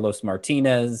for Carlos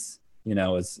Martinez,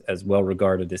 as well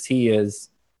regarded as he is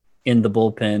in the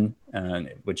bullpen,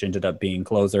 which ended up being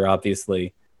closer,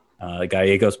 obviously.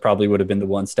 Gallegos probably would have been the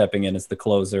one stepping in as the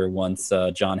closer once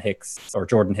Jordan Hicks,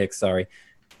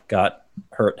 got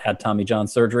hurt, had Tommy John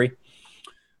surgery.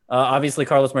 Obviously,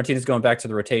 Carlos Martinez going back to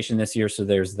the rotation this year, so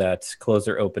there's that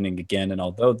closer opening again. And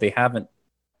although they haven't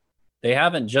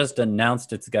just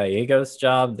announced it's Gallegos'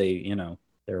 job, there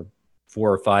are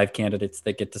 4 or 5 candidates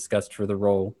that get discussed for the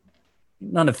role.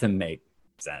 None of them make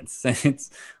sense. It's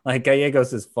like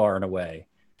Gallegos is far and away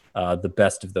the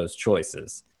best of those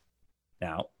choices.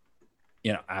 Now,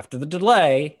 after the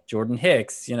delay, Jordan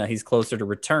Hicks, he's closer to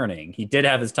returning. He did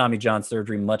have his Tommy John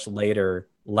surgery much later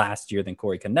last year than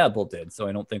Corey Knebel did, so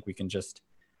I don't think we can just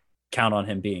count on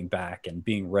him being back and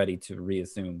being ready to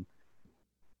resume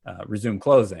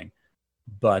closing.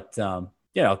 But,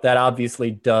 that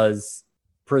obviously does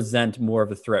present more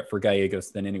of a threat for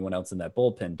Gallegos than anyone else in that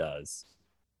bullpen does.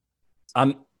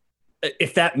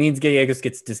 If that means Gallegos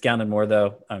gets discounted more,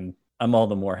 though, I'm all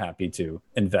the more happy to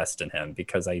invest in him,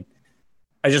 because I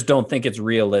just don't think it's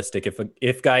realistic.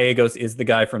 If Gallegos is the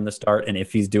guy from the start, and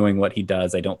if he's doing what he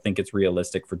does, I don't think it's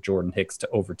realistic for Jordan Hicks to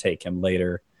overtake him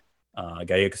later.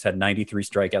 Gallegos had 93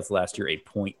 strikeouts last year, a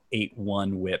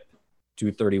 .81 WHIP,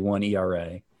 2.31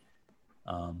 ERA.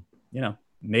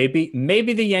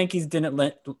 Maybe the Yankees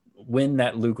didn't win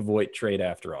that Luke Voit trade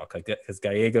after all, because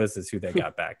Gallegos is who they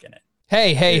got back in it.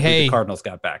 Hey. The Cardinals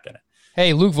got back in it.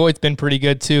 Hey, Luke Voigt's been pretty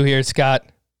good too here, Scott.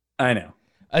 I know.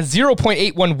 A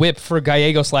 0.81 whip for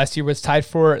Gallegos last year was tied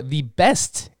for the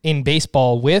best in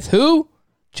baseball with who?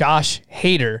 Josh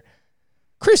Hader.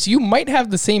 Chris, you might have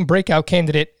the same breakout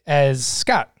candidate as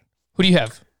Scott. Who do you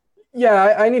have?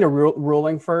 Yeah, I need a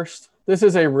ruling first. This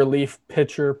is a relief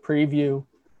pitcher preview,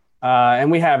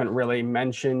 and we haven't really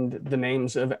mentioned the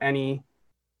names of any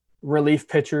relief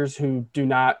pitchers who do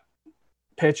not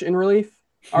pitch in relief.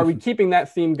 Are we keeping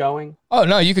that theme going? Oh,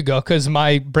 no, you could go, because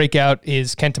my breakout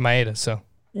is Kenta Maeda, so.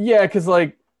 Yeah, because,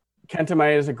 Kenta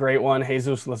Maeda is a great one.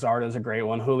 Jesus Luzardo is a great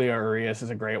one. Julio Urias is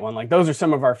a great one. Those are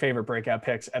some of our favorite breakout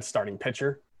picks at starting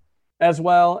pitcher as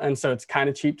well, and so it's kind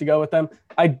of cheap to go with them.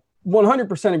 I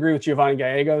 100% agree with Giovanni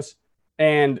Gallegos,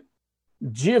 and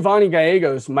Giovanni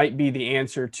Gallegos might be the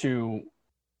answer to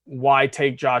why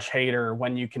take Josh Hader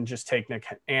when you can just take Nick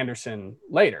Anderson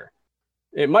later.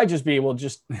 It might just be, we'll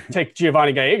just take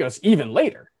Giovanni Gallegos even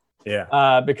later.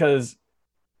 Yeah. Because,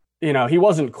 he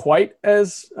wasn't quite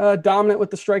as dominant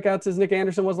with the strikeouts as Nick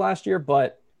Anderson was last year,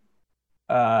 but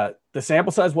the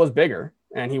sample size was bigger,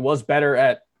 and he was better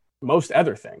at most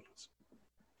other things.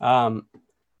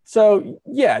 So,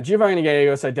 yeah, Giovanni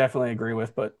Gallegos I definitely agree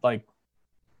with, but,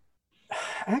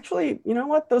 actually, you know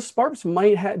what? Those Sparps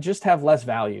might just have less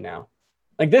value now.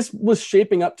 This was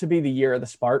shaping up to be the year of the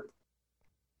Sparp.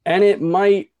 And it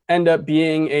might end up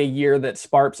being a year that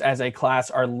Sparps as a class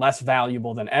are less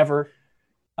valuable than ever,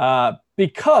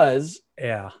 because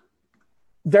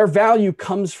their value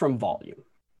comes from volume.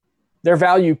 Their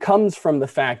value comes from the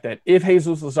fact that if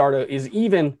Jesus Luzardo is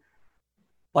even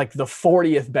the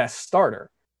 40th best starter,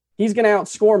 he's going to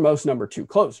outscore most number 2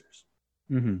 closers,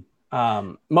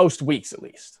 most weeks at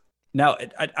least. Now,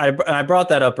 I brought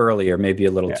that up earlier, maybe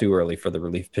a little too early for the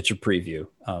relief pitcher preview,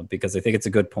 because I think it's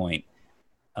a good point.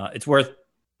 It's worth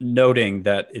noting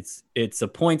that it's a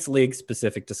points league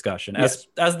specific discussion, as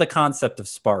the concept of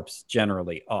Sparps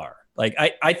generally are.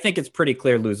 I think it's pretty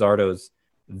clear Luzardo's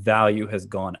value has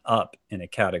gone up in a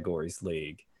categories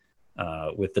league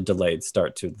with the delayed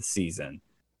start to the season.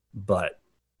 But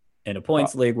in a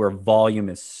points league where volume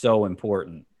is so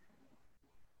important,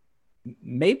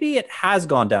 maybe it has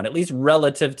gone down, at least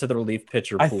relative to the relief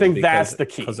pitcher pool. I think that's the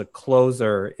key. Because a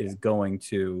closer is going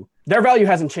to... Their value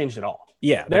hasn't changed at all.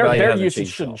 Yeah, their usage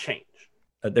shouldn't change.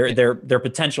 Their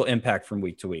potential impact from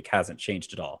week to week hasn't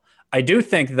changed at all. I do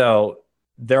think, though,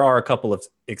 there are a couple of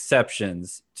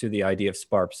exceptions to the idea of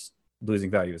Sparps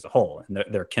losing value as a whole. And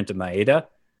they're Kenta Maeda,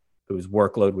 whose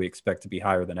workload we expect to be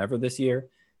higher than ever this year,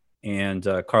 and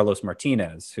Carlos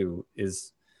Martinez, who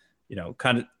is,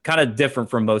 kind of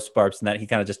different from most Sparps in that he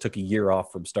kind of just took a year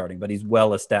off from starting, but he's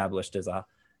well established as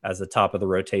a top of the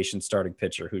rotation starting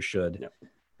pitcher who should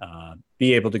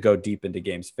be able to go deep into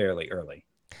games fairly early.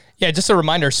 Yeah, just a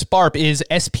reminder, Sparp is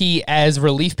SP as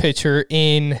relief pitcher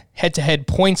in head-to-head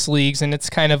points leagues, and it's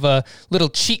kind of a little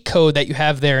cheat code that you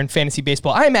have there in fantasy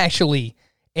baseball. I'm actually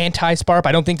anti-Sparp.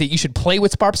 I don't think that you should play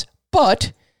with Sparps,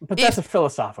 but that's a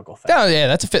philosophical thing. Oh,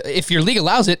 yeah, if your league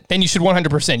allows it, then you should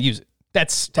 100% use it.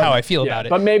 That's how I feel about it.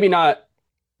 But maybe not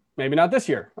this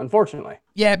year, unfortunately.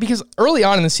 Yeah, because early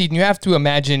on in the season, you have to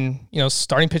imagine,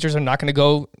 starting pitchers are not going to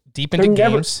go deep into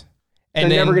games. They're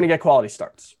never going to get quality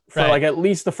starts for at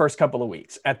least the first couple of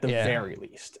weeks, at the very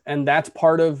least. And that's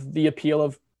part of the appeal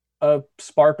of a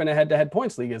Sparp in a head-to-head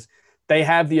points league is they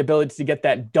have the ability to get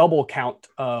that double count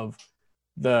of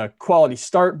the quality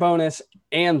start bonus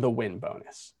and the win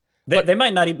bonus. They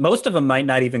might not. Most of them might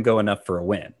not even go enough for a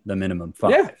win. The minimum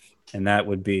 5, and that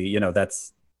would be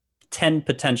that's 10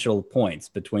 potential points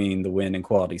between the win and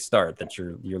quality start that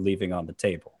you're leaving on the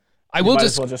table. I will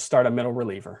just start a middle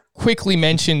reliever. Quickly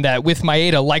mention that with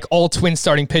Maeda, like all Twins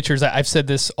starting pitchers, I've said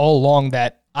this all along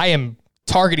that I am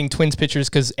targeting Twins pitchers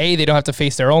because A, they don't have to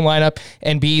face their own lineup,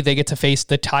 and B, they get to face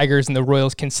the Tigers and the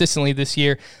Royals consistently this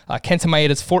year. Kenta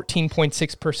Maeda's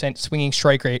 14.6% swinging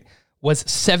strike rate was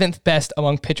 7th best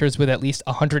among pitchers with at least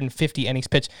 150 innings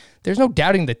pitched. There's no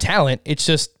doubting the talent. It's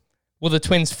just, will the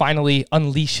Twins finally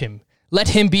unleash him? Let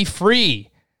him be free.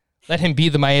 Let him be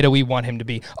the Maeda we want him to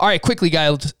be. All right, quickly,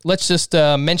 guys, let's just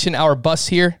mention our busts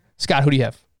here. Scott, who do you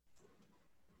have?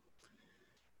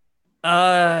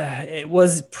 I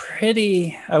was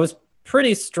pretty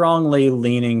strongly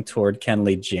leaning toward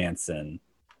Kenley Jansen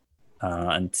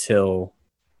until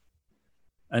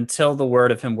the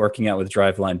word of him working out with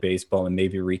Driveline Baseball and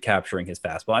maybe recapturing his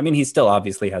fastball. I mean, he still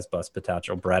obviously has bust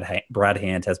potential. Brad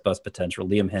Hand has bust potential.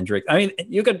 Liam Hendriks. I mean,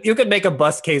 you could make a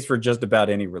bust case for just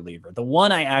about any reliever. The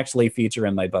one I actually feature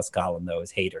in my bust column, though,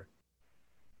 is Hader,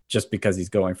 just because he's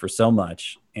going for so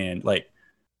much. And, like,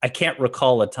 I can't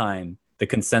recall a time the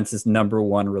consensus number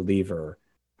one reliever,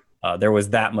 there was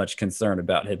that much concern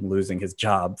about him losing his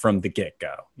job from the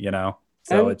get-go, you know?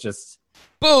 So it just...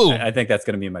 Boom! I think that's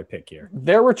going to be my pick here.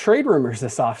 There were trade rumors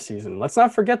this offseason. Let's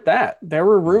not forget that. There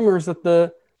were rumors that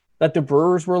the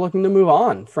Brewers were looking to move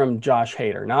on from Josh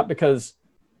Hader, not because,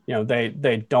 you know,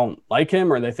 they don't like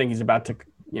him or they think he's about to,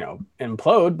 you know,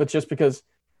 implode, but just because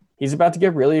he's about to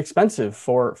get really expensive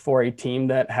for a team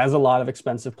that has a lot of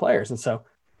expensive players. And so,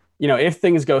 you know, if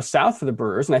things go south for the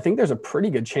Brewers, and I think there's a pretty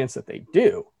good chance that they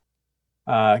do,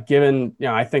 given, you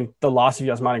know, I think the loss of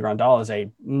Yasmani Grandal is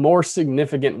a more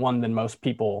significant one than most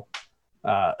people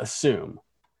assume.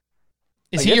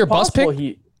 Is he your bus pick,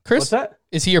 Chris? What's that?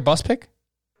 Is he your bus pick?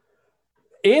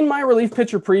 In my relief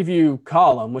pitcher preview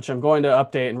column, which I'm going to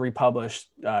update and republish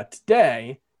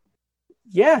today,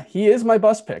 yeah, he is my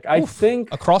bus pick. I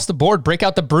think across the board, break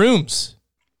out the brooms.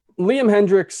 Liam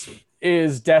Hendriks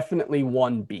is definitely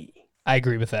 1B. I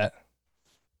agree with that.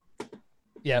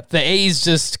 Yeah, the A's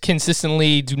just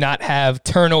consistently do not have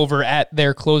turnover at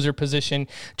their closer position.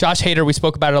 Josh Hader, we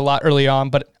spoke about it a lot early on,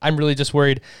 but I'm really just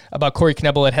worried about Corey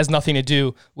Knebel. It has nothing to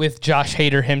do with Josh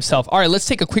Hader himself. All right, let's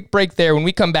take a quick break there. When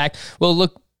we come back, we'll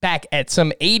look back at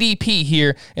some ADP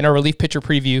here in our Relief Pitcher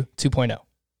Preview 2.0.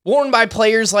 Worn by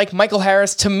players like Michael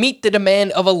Harris to meet the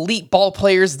demand of elite ball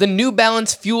players, the New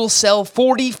Balance Fuel Cell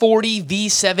 4040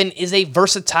 V7 is a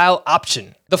versatile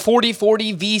option. The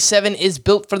 4040 V7 is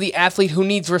built for the athlete who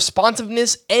needs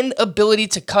responsiveness and ability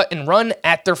to cut and run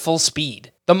at their full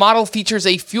speed. The model features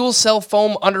a fuel cell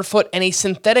foam underfoot and a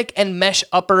synthetic and mesh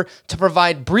upper to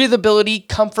provide breathability,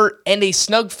 comfort, and a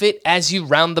snug fit as you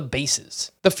round the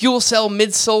bases. The fuel cell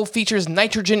midsole features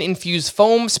nitrogen-infused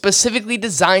foam specifically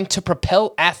designed to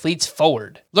propel athletes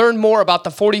forward. Learn more about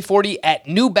the 4040 at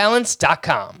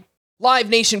newbalance.com. Live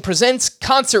Nation presents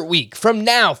Concert Week. From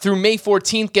now through May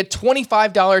 14th, get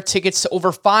 $25 tickets to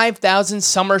over 5,000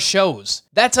 summer shows.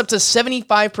 That's up to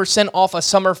 75% off a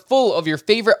summer full of your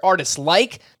favorite artists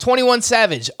like 21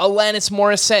 Savage, Alanis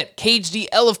Morissette, Cage the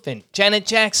Elephant, Janet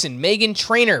Jackson, Meghan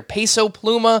Trainor, Peso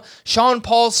Pluma, Sean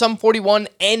Paul, Sum 41,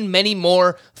 and many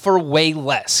more for way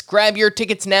less. Grab your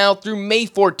tickets now through May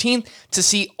 14th to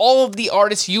see all of the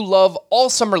artists you love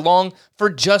all summer long for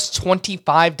just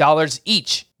 $25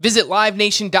 each. Visit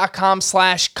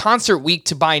livenation.com/concert week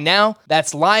to buy now.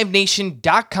 That's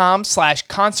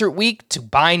livenation.com/concert week to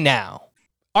buy now.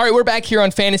 All right, we're back here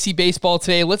on Fantasy Baseball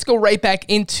today. Let's go right back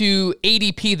into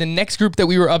ADP, the next group that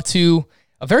we were up to.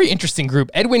 A very interesting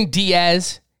group. Edwin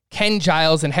Diaz, Ken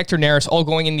Giles, and Hector Neris all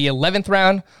going in the 11th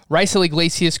round. Raisel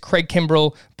Iglesias, Craig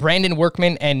Kimbrell, Brandon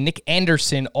Workman, and Nick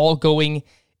Anderson all going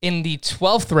in the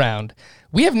 12th round.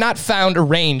 We have not found a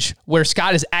range where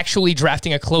Scott is actually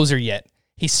drafting a closer yet.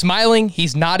 He's smiling.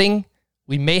 He's nodding.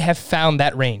 We may have found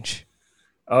that range.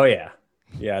 Oh, yeah.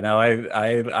 Yeah, no,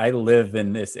 I live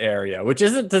in this area, which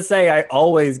isn't to say I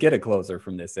always get a closer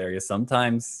from this area.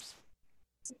 Sometimes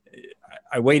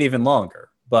I wait even longer,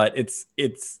 but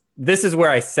this is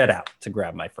where I set out to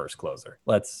grab my first closer.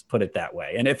 Let's put it that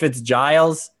way. And if it's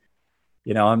Giles,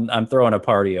 you know, I'm throwing a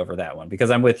party over that one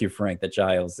because I'm with you, Frank, that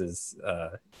Giles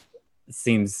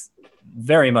seems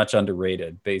very much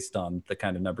underrated based on the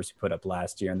kind of numbers he put up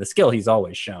last year and the skill he's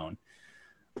always shown.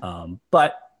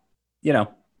 But, you know,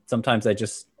 sometimes I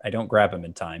don't grab him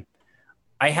in time.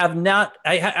 I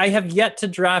have yet to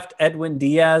draft Edwin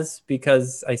Diaz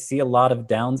because I see a lot of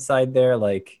downside there.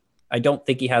 Like, I don't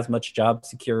think he has much job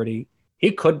security.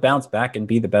 He could bounce back and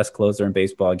be the best closer in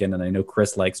baseball again, and I know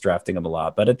Chris likes drafting him a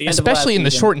lot. But at the end especially in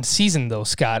the shortened season, though,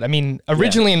 Scott. I mean,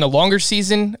 originally in the longer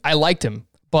season, I liked him,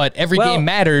 but every game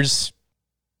matters.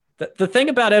 The thing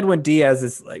about Edwin Diaz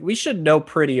is, like, we should know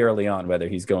pretty early on whether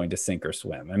he's going to sink or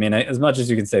swim. I mean, as much as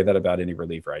you can say that about any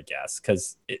reliever, I guess,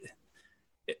 because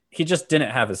he just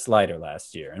didn't have a slider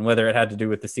last year, and whether it had to do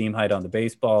with the seam height on the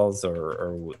baseballs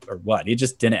or what, he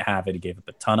just didn't have it. He gave up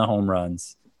a ton of home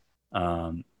runs,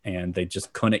 and they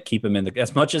just couldn't keep him in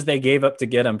as much as they gave up to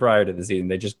get him prior to the season.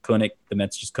 The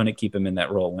Mets just couldn't keep him in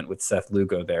that role. Went with Seth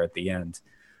Lugo there at the end.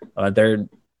 They're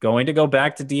going to go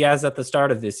back to Diaz at the start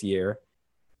of this year.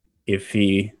 If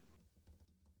he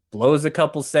blows a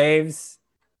couple saves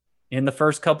in the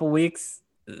first couple weeks,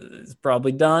 is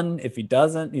probably done. If he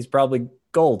doesn't, he's probably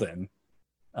golden.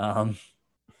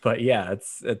 But yeah,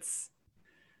 it's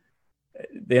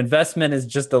the investment is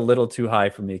just a little too high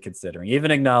for me, considering,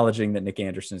 even acknowledging that Nick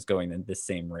Anderson is going in the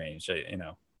same range.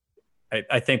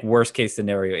 I think worst case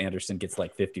scenario, Anderson gets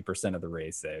like 50% of the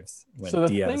Rays saves when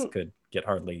Diaz could get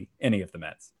hardly any of the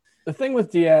Mets. The thing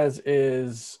with Diaz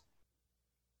is,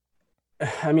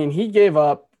 I mean, he gave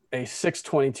up a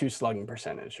 622 slugging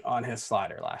percentage on his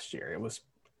slider last year. It was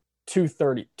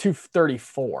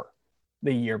 234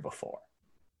 the year before.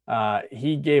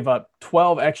 He gave up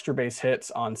 12 extra base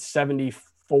hits on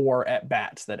 74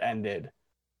 at-bats that ended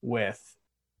with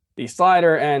the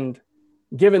slider. And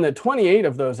given that 28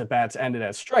 of those at-bats ended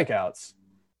as strikeouts,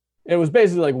 it was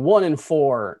basically like 1 in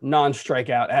 4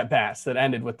 non-strikeout at-bats that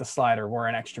ended with the slider were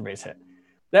an extra base hit.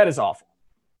 That is awful.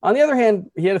 On the other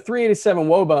hand, he had a 387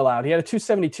 WOBA allowed. He had a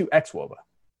 272 xWOBA.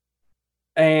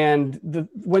 And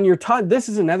when you're taught, this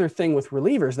is another thing with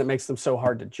relievers that makes them so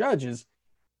hard to judge, is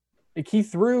like he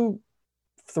threw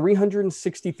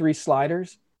 363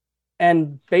 sliders,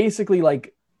 and basically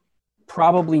like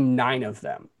probably 9 of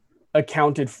them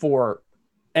accounted for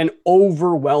an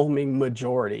overwhelming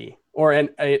majority, or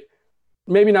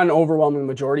maybe not an overwhelming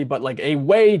majority, but like a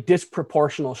way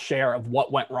disproportional share of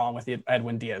what went wrong with the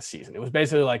Edwin Diaz season. It was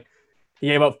basically like he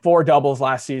gave up 4 doubles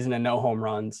last season and no home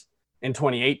runs. In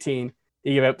 2018,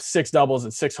 he gave up 6 doubles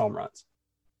and 6 home runs.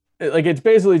 Like, it's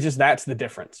basically just that's the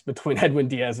difference between Edwin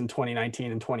Diaz in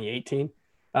 2019 and 2018.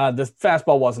 The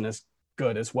fastball wasn't as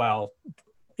good as well.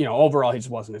 Overall, he just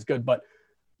wasn't as good. But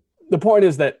the point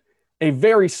is that a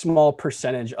very small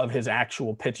percentage of his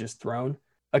actual pitches thrown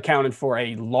accounted for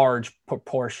a large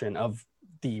proportion of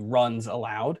the runs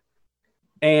allowed.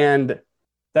 And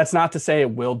that's not to say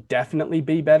it will definitely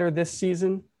be better this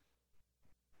season,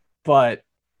 but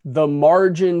the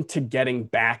margin to getting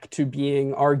back to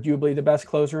being arguably the best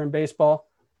closer in baseball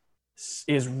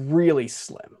is really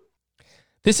slim.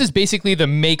 This is basically the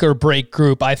make or break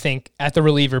group, I think, at the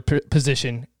reliever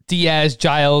position. Diaz,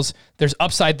 Giles, there's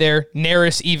upside there.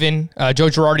 Neris even, Joe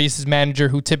Girardi is his manager,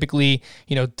 who typically,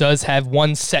 does have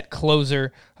one set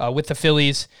closer with the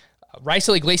Phillies.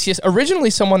 Raisel Iglesias,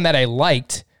 originally someone that I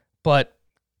liked, but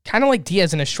kind of like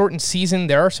Diaz in a shortened season,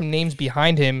 there are some names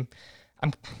behind him.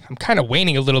 I'm kind of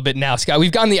waning a little bit now, Scott.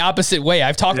 We've gone the opposite way.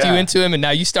 I've talked you into him, and now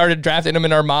you started drafting him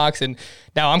in our mocks, and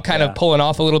now I'm kind of pulling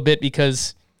off a little bit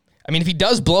because, I mean, if he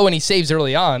does blow and he saves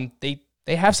early on, they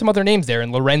have some other names there,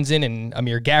 and Lorenzen and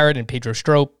Amir Garrett and Pedro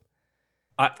Strop.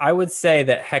 I would say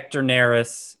that Hector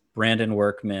Neris, Brandon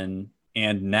Workman,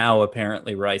 and now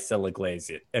apparently Raisel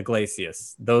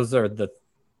Iglesias, those are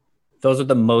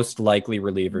the most likely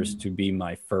relievers to be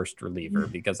my first reliever,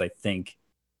 because I think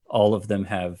all of them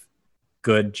have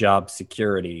good job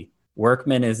security.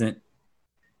 Workman isn't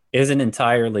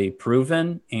entirely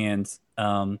proven, and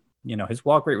his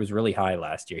walk rate was really high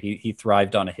last year. He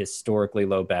thrived on a historically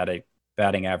low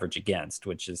batting average against,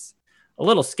 which is a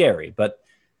little scary. But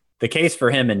the case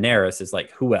for him and Neris is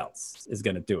like, who else is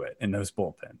going to do it in those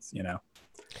bullpens?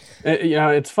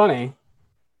 It's funny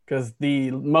because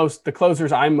the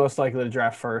closers I'm most likely to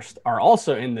draft first are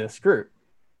also in this group,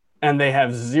 and they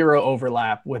have zero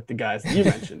overlap with the guys that you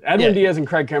mentioned. Edwin Diaz and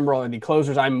Craig Kimbrell are the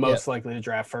closers I'm most likely to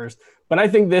draft first. But I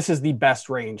think this is the best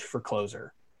range for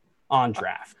closer on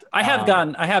draft. I have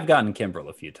gotten Kimbrell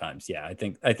a few times. Yeah, I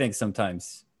think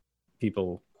sometimes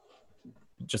people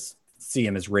just see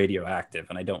him as radioactive,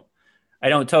 and I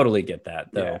don't totally get that,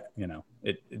 though.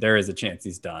 Yeah. There is a chance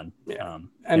he's done. Yeah.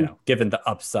 Given the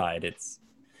upside, it's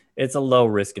a low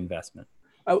risk investment.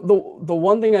 The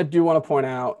one thing I do want to point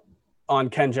out on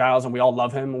Ken Giles, and we all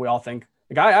love him, and we all think,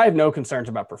 like, I have no concerns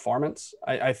about performance.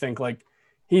 I think like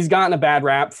he's gotten a bad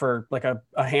rap for like a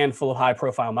handful of high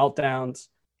profile meltdowns.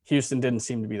 Houston didn't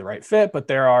seem to be the right fit, but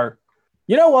there are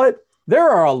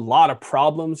a lot of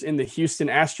problems in the Houston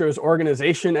Astros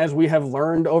organization, as we have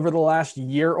learned over the last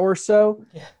year or so.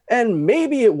 Yeah. And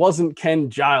maybe it wasn't Ken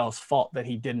Giles' fault that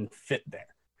he didn't fit there.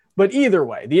 But either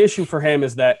way, the issue for him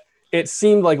is that it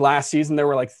seemed like last season there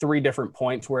were like 3 different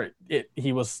points where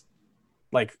he was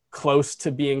like close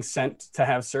to being sent to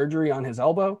have surgery on his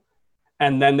elbow.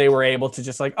 And then they were able to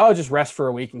just like, just rest for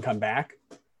a week and come back.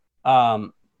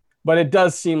 But it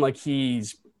does seem like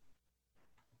he's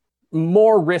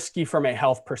more risky from a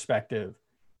health perspective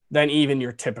than even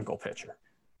your typical pitcher.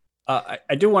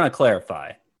 I do want to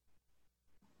clarify.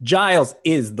 Giles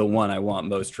is the one I want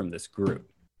most from this group.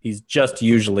 He's just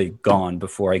usually gone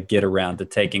before I get around to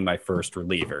taking my first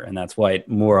reliever, and that's why it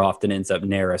more often ends up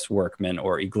Neris, Workman,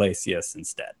 or Iglesias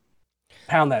instead.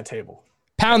 Pound that table.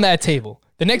 Pound that table.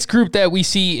 The next group that we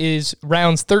see is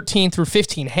rounds 13 through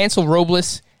 15. Hansel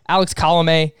Robles, Alex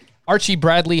Colomé, Archie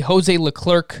Bradley, Jose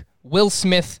Leclerc, Will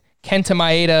Smith, Kenta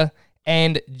Maeda,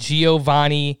 and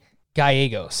Giovanni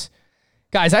Gallegos.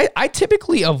 Guys, I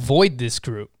typically avoid this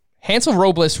group. Hansel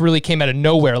Robles really came out of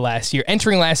nowhere last year.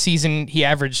 Entering last season, he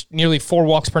averaged nearly 4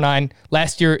 walks per 9.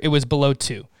 Last year, it was below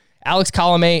 2. Alex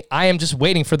Colomé, I am just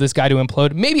waiting for this guy to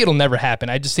implode. Maybe it'll never happen.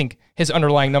 I just think his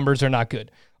underlying numbers are not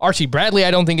good. Archie Bradley,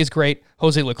 I don't think is great.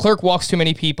 Jose Leclerc walks too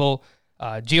many people.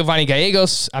 Giovanni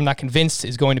Gallegos, I'm not convinced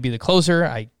is going to be the closer.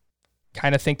 I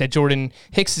kind of think that Jordan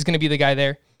Hicks is going to be the guy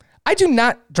there. I do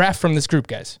not draft from this group,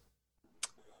 guys.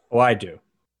 Oh, I do.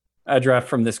 I draft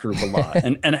from this group a lot.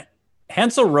 and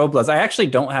Hansel Robles, I actually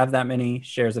don't have that many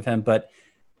shares of him, but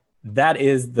that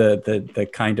is the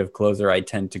kind of closer I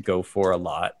tend to go for a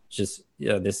lot. Just,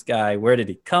 this guy, where did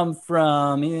he come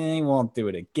from? He won't do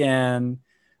it again.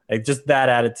 Like, just that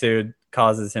attitude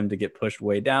causes him to get pushed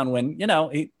way down when,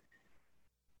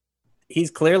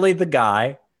 he's clearly the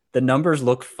guy. The numbers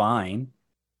look fine.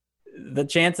 The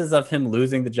chances of him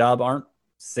losing the job aren't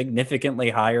significantly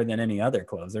higher than any other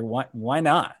closer. Why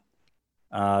not?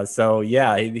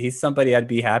 He's somebody I'd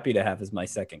be happy to have as my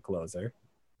second closer.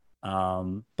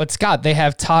 But Scott, they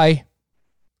have Ty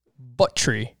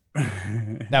Buttrey.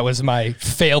 That was my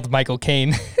failed Michael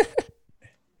Caine.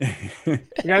 You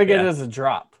gotta get it as a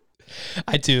drop.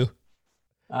 I do.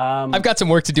 I've got some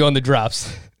work to do on the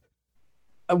drops.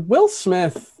 Will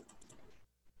Smith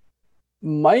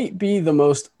might be the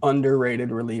most underrated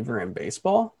reliever in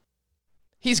baseball.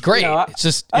 He's great. It's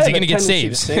just, is he going to get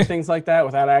saves? To say things like that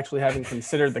without actually having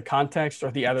considered the context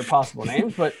or the other possible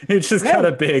names, but he just got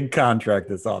a big contract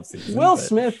this offseason. Will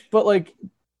Smith, but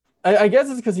I guess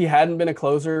it's because he hadn't been a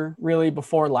closer really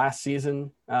before last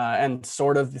season and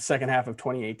sort of the second half of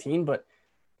 2018, but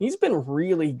he's been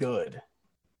really good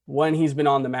when he's been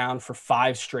on the mound for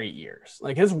 5 straight years.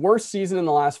 Like, his worst season in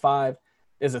the last 5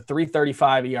 is a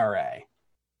 3.35 ERA.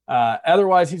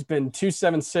 Otherwise, he's been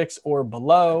 2.76 or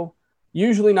below.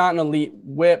 Usually not an elite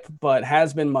whip, but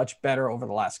has been much better over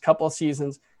the last couple of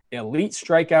seasons. Elite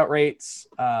strikeout rates.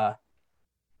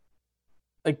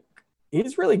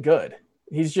 He's really good.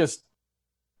 He's just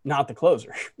not the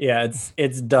closer. Yeah,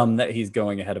 it's dumb that he's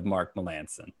going ahead of Mark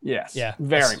Melancon. Yes. Yeah.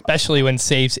 Very Especially when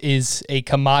saves is a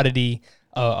commodity,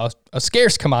 a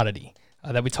scarce commodity.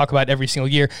 That we talk about every single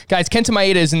year. Guys, Kenta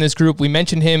Maeda is in this group. We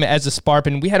mentioned him as a SPARP,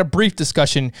 and we had a brief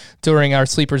discussion during our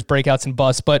sleepers, breakouts, and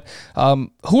busts. But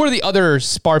who are the other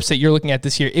SPARPs that you're looking at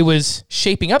this year? It was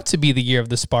shaping up to be the year of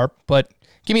the SPARP, but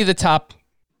give me the top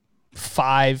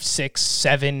 5, 6,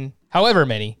 7, however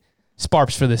many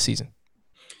SPARPs for this season.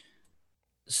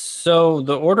 So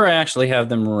the order I actually have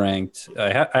them ranked,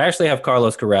 I actually have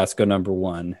Carlos Carrasco number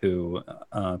 1, who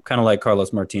kind of like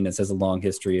Carlos Martinez has a long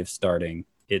history of starting.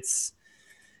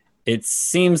 It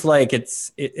seems like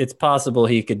it's possible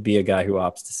he could be a guy who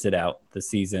opts to sit out the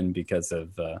season because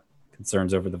of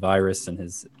concerns over the virus and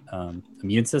his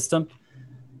immune system.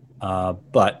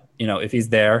 But if he's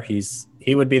there,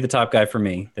 he would be the top guy for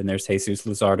me. Then there's Jesus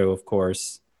Luzardo, of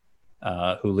course,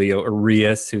 Julio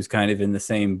Urias, who's kind of in the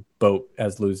same boat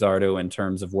as Luzardo in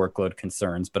terms of workload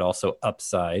concerns, but also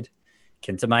upside.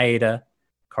 Kenta Maeda,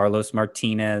 Carlos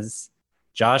Martinez.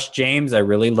 Josh James, I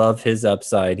really love his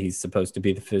upside. He's supposed to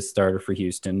be the 5th starter for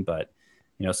Houston, but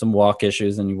some walk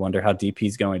issues, and you wonder how deep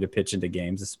he's going to pitch into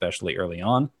games, especially early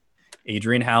on.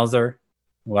 Adrian Hauser,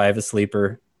 who I have a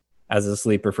sleeper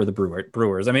for the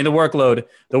Brewers. I mean, the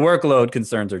workload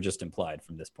concerns are just implied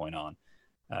from this point on.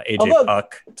 AJ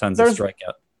Puck, tons of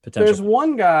strikeout potential. There's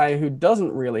one guy who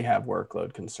doesn't really have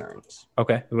workload concerns.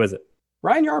 Okay, who is it?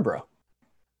 Ryan Yarbrough.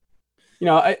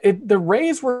 The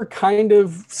Rays were kind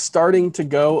of starting to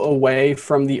go away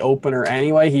from the opener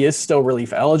anyway. He is still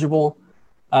relief eligible,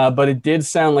 but it did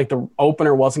sound like the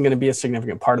opener wasn't going to be a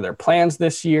significant part of their plans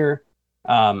this year.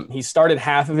 He started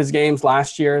half of his games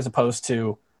last year as opposed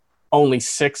to only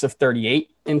 6 of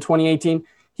 38 in 2018.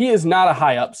 He is not a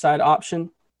high upside option,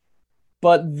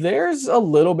 but there's a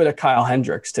little bit of Kyle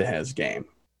Hendricks to his game.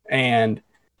 And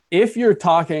if you're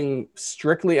talking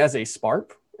strictly as a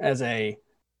SPARP, as a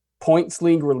points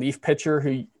league relief pitcher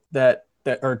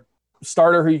or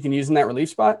starter who you can use in that relief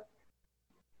spot,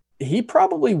 he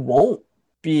probably won't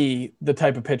be the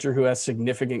type of pitcher who has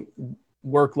significant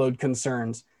workload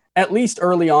concerns, at least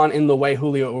early on, in the way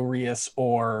Julio Urias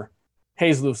or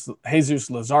Jesus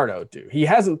Luzardo do. He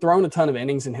hasn't thrown a ton of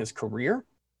innings in his career,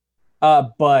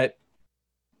 but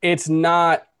it's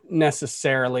not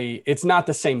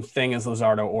the same thing as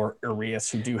Luzardo or Urias,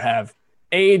 who do have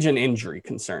age and injury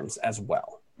concerns as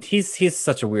well. He's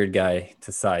such a weird guy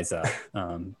to size up.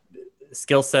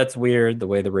 skill set's weird. The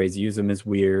way the Rays use him is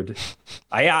weird.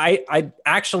 I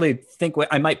actually think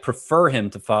I might prefer him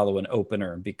to follow an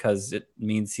opener because it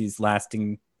means he's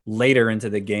lasting later into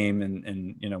the game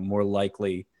and more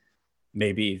likely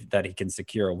maybe that he can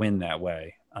secure a win that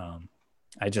way.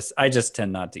 I just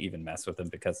tend not to even mess with him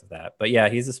because of that. But yeah,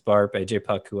 he's a Sparp. AJ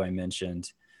Puck, who I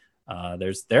mentioned.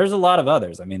 There's a lot of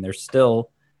others. I mean, there's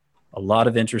still a lot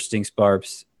of interesting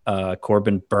Sparps.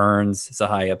 Corbin Burns is a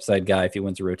high upside guy if he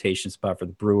wins a rotation spot for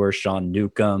the Brewers. Sean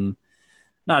Newcomb,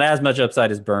 not as much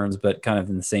upside as Burns, but kind of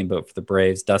in the same boat for the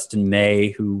Braves. Dustin May,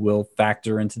 who will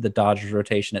factor into the Dodgers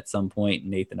rotation at some point.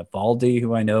 Nathan Eovaldi,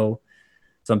 who I know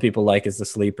some people like as a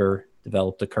sleeper,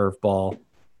 developed a curveball.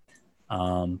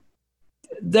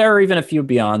 There are even a few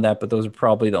beyond that, but those are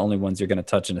probably the only ones you're going to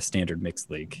touch in a standard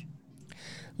mixed league.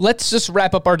 Let's just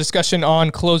wrap up our discussion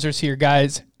on closers here,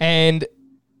 guys. And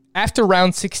after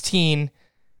round 16,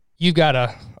 you got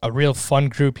a real fun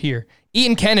group here.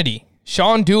 Ian Kennedy,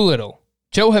 Sean Doolittle,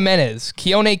 Joe Jimenez,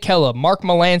 Keone Kela, Mark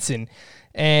Melancon,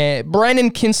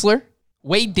 Brandon Kinsler,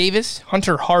 Wade Davis,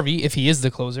 Hunter Harvey, if he is the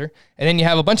closer. And then you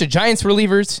have a bunch of Giants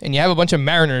relievers, and you have a bunch of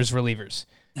Mariners relievers.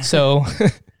 So,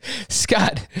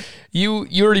 Scott, you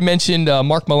already mentioned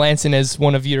Mark Melancon as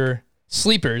one of your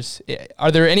sleepers.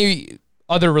 Are there any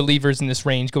other relievers in this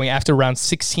range going after round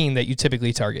 16 that you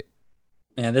typically target?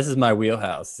 Man, this is my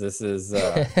wheelhouse. This is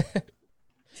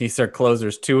these are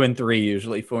closers 2 and 3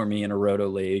 usually for me in a roto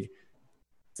league.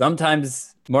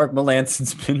 Sometimes Mark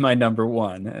Melancon's been my number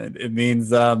one. It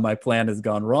means my plan has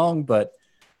gone wrong, but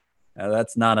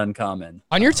that's not uncommon.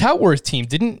 On your Toutworth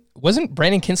team, wasn't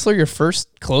Brandon Kinsler your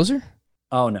first closer?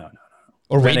 Oh no.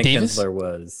 Or Brandon Wade Davis? Kinsler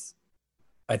was,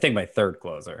 I think, my third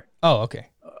closer. Oh, okay.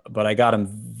 But I got him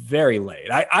very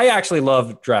late. I actually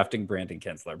love drafting Brandon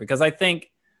Kinsler because I think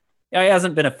he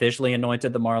hasn't been officially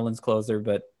anointed the Marlins closer,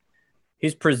 but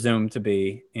he's presumed to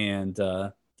be. And,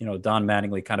 Don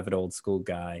Mattingly, kind of an old school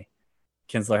guy.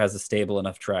 Kinsler has a stable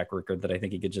enough track record that I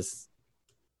think he could just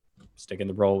stick in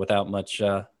the role without much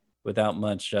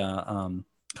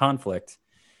conflict.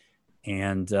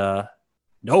 And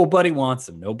nobody wants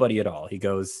him. Nobody at all. He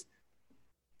goes,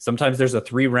 sometimes there's a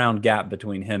 3-round gap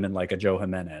between him and like a Joe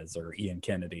Jimenez or Ian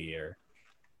Kennedy or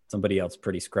somebody else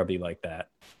pretty scrubby like that.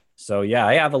 So, yeah,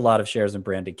 I have a lot of shares in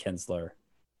Brandon Kinsler.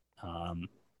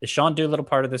 Is Sean Doolittle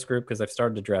part of this group? Because I've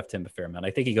started to draft him a fair amount.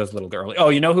 I think he goes a little early. Oh,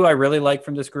 you know who I really like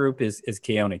from this group is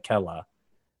Keone Kela.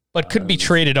 But could be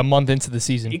traded a month into the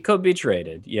season. He could be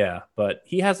traded, yeah. But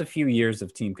he has a few years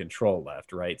of team control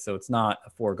left, right? So it's not a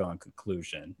foregone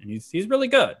conclusion. And he's really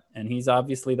good. And he's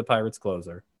obviously the Pirates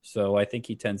closer. So I think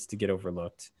he tends to get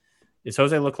overlooked. Is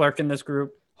Jose Leclerc in this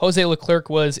group? Jose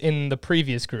Leclerc was in the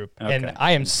previous group, Okay, and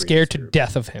I am scared to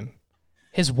death of him.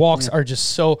 His walks are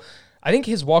just so... I think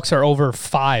his walks are over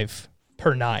 5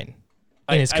 per 9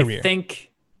 in his career.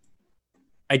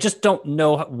 I just don't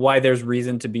know why there's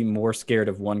reason to be more scared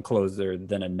of one closer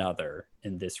than another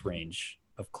in this range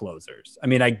of closers. I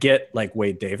mean, I get like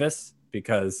Wade Davis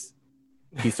because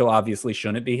he so obviously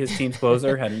shouldn't be his team's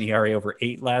closer, had an ERA over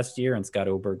 8 last year, and Scott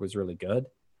Oberg was really good.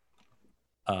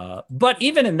 But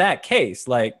even in that case,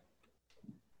 like,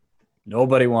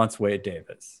 nobody wants Wade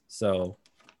Davis. So,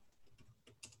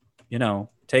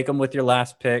 take him with your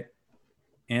last pick,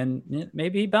 and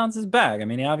maybe he bounces back. I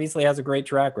mean, he obviously has a great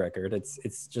track record.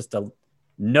 It's just a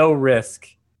no risk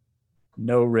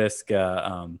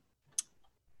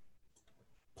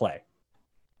play.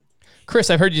 Chris,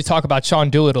 I've heard you talk about Sean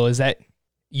Doolittle. Is that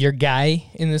your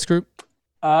guy in this group?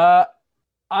 I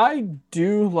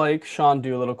do like Sean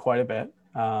Doolittle quite a bit.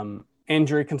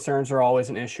 Injury concerns are always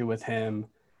an issue with him,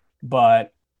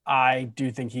 but I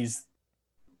do think he's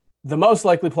the most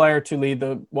likely player to lead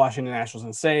the Washington Nationals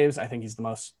in saves. I think he's the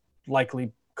most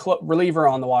likely reliever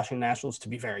on the Washington Nationals to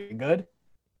be very good.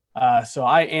 So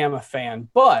I am a fan,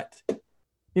 but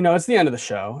it's the end of the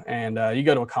show, and you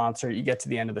go to a concert, you get to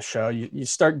the end of the show, you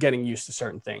start getting used to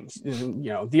certain things,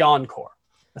 the encore,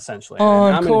 essentially.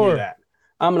 And I'm going to do that.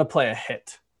 I'm going to play a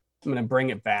hit. I'm going to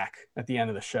bring it back at the end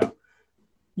of the show.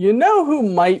 You know who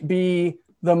might be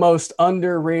the most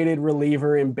underrated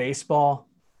reliever in baseball?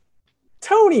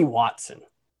 Tony Watson.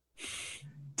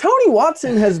 Tony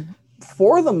Watson has,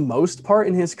 for the most part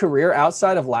in his career,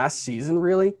 outside of last season,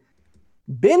 really,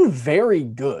 been very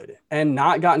good and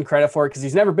not gotten credit for it because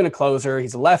he's never been a closer.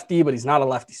 He's a lefty, but he's not a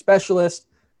lefty specialist.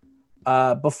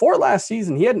 Before last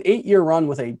season, he had an 8-year run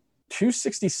with a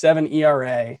 2.67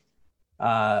 ERA,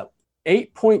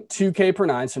 8.2 K per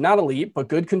 9, so not elite, but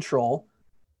good control,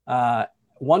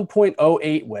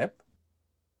 1.08 whip.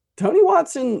 Tony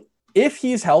Watson, if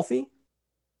he's healthy,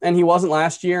 and he wasn't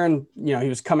last year, and he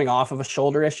was coming off of a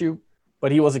shoulder issue,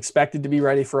 but he was expected to be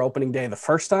ready for opening day the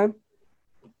first time.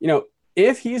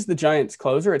 if he's the Giants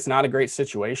closer, it's not a great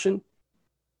situation.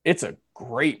 It's a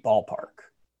great ballpark.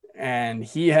 And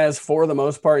he has, for the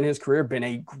most part in his career, been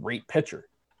a great pitcher.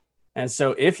 And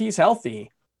so if he's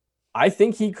healthy, I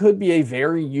think he could be a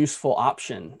very useful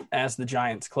option as the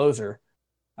Giants closer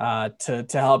to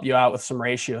help you out with some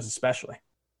ratios, especially.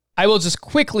 I will just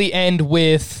quickly end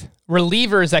with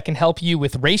relievers that can help you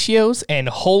with ratios and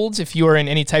holds if you are in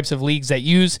any types of leagues that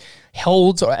use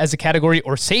holds as a category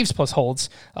or saves plus holds.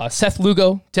 Seth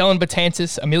Lugo, Dellin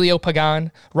Betances, Emilio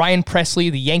Pagan, Ryan Presley,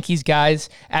 the Yankees guys,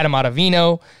 Adam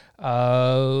Ottavino.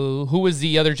 Who was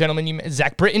the other gentleman you met?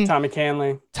 Zach Britton. Tommy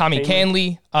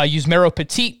Canley. Yusmeiro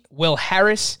Petit, Will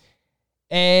Harris.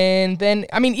 And then,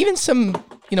 even some,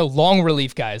 long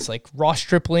relief guys like Ross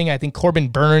Stripling. I think Corbin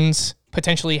Burns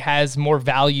potentially has more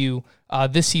value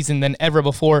this season than ever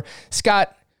before.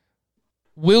 Scott,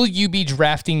 will you be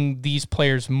drafting these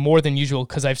players more than usual?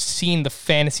 Because I've seen the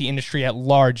fantasy industry at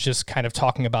large just kind of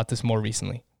talking about this more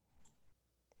recently.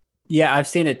 Yeah, I've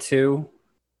seen it too.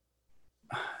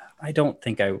 I don't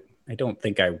think I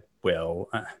will.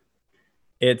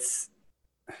 It's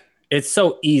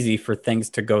so easy for things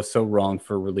to go so wrong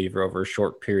for a reliever over a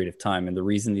short period of time, and the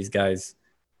reason these guys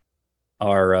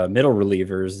are middle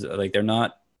relievers, like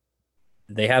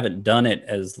they haven't done it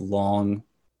as long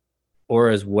or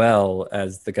as well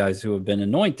as the guys who have been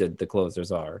anointed the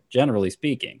closers are, generally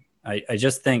speaking. I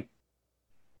just think,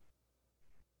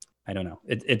 I don't know.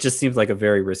 It just seems like a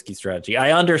very risky strategy.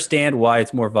 I understand why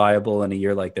it's more viable in a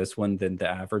year like this one than the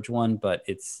average one, but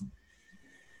it's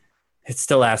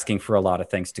still asking for a lot of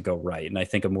things to go right. And I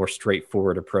think a more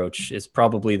straightforward approach is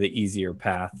probably the easier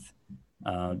path.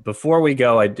 Before we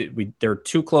go, there are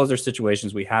two closer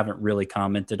situations we haven't really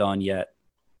commented on yet.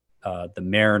 The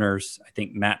Mariners, I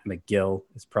think Matt McGill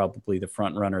is probably the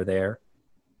front runner there.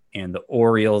 And the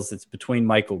Orioles, it's between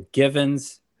Michael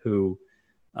Givens, who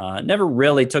never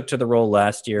really took to the role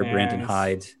last year. Yeah, Brandon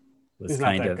Hyde was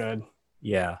kind of good.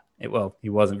 Yeah. He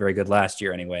wasn't very good last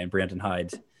year anyway. And Brandon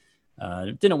Hyde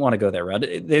didn't want to go that route.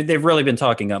 They've really been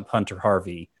talking up Hunter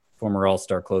Harvey, former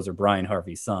All-Star closer Brian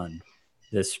Harvey's son,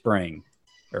 this spring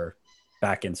or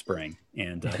back in spring.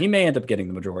 And he may end up getting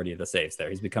the majority of the saves there.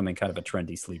 He's becoming kind of a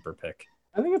trendy sleeper pick.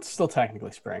 I think it's still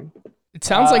technically spring. It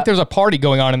sounds like there's a party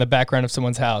going on in the background of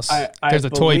someone's house. There's a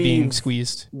toy being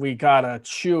squeezed. We got a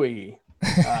Chewy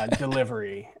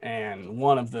delivery, and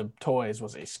one of the toys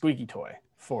was a squeaky toy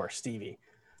for Stevie.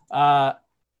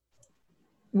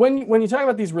 When you talk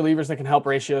about these relievers that can help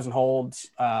ratios and holds,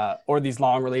 or these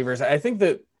long relievers, I think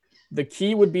that the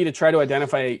key would be to try to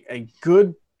identify a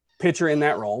good pitcher in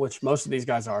that role, which most of these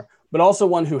guys are, but also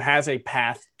one who has a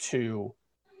path to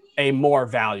a more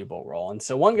valuable role. And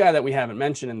so one guy that we haven't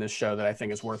mentioned in this show that I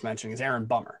think is worth mentioning is Aaron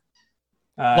Bummer.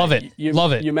 Love it.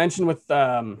 Love it. You mentioned with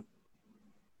Alex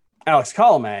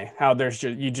Colomé how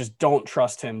you just don't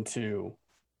trust him to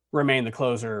remain the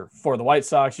closer for the White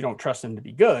Sox. You don't trust him to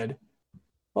be good.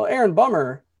 Well, Aaron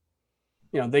Bummer,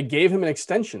 they gave him an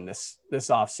extension this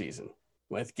offseason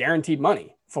with guaranteed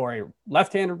money for a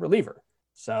left-handed reliever.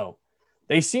 So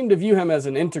they seem to view him as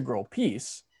an integral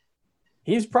piece.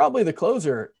 He's probably the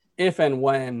closer if and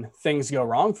when things go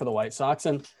wrong for the White Sox.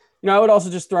 And, I would also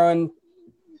just throw in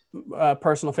a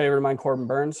personal favorite of mine, Corbin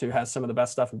Burns, who has some of the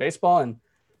best stuff in baseball.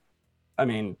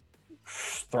 And,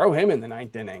 throw him in the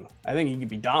ninth inning. I think he could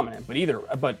be dominant,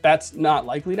 but that's not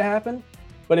likely to happen.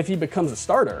 But if he becomes a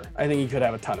starter, I think he could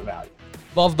have a ton of value.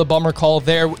 Love the Bummer call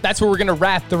there. That's where we're going to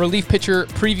wrap the Relief Pitcher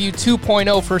Preview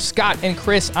 2.0 for Scott and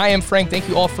Chris. I am Frank. Thank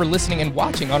you all for listening and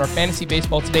watching on our Fantasy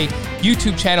Baseball Today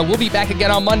YouTube channel. We'll be back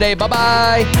again on Monday.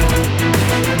 Bye-bye.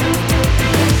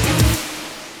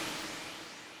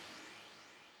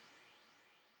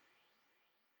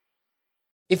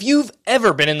 If you've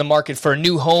ever been in the market for a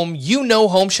new home, you know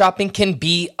home shopping can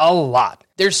be a lot.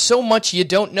 There's so much you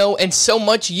don't know and so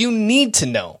much you need to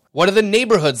know. What are the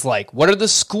neighborhoods like? What are the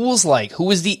schools like? Who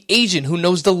is the agent who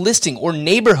knows the listing or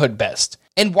neighborhood best?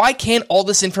 And why can't all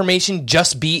this information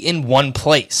just be in one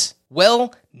place?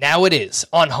 Well, now it is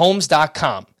on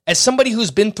Homes.com. As somebody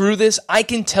who's been through this, I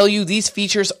can tell you these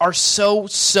features are so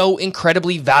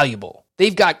incredibly valuable.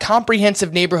 They've got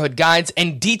comprehensive neighborhood guides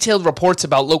and detailed reports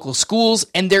about local schools,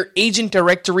 and their agent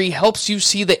directory helps you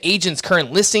see the agent's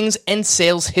current listings and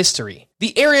sales history.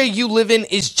 The area you live in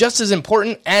is just as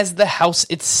important as the house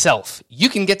itself. You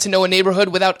can get to know a neighborhood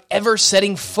without ever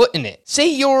setting foot in it. Say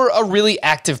you're a really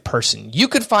active person. You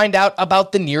could find out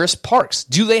about the nearest parks.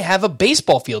 Do they have a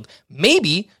baseball field?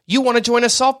 Maybe you want to join a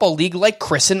softball league like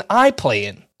Chris and I play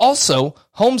in. Also,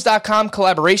 Homes.com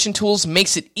collaboration tools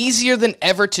makes it easier than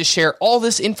ever to share all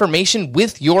this information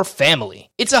with your family.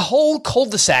 It's a whole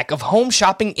cul-de-sac of home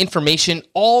shopping information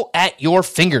all at your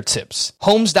fingertips.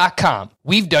 Homes.com.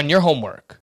 We've done your homework.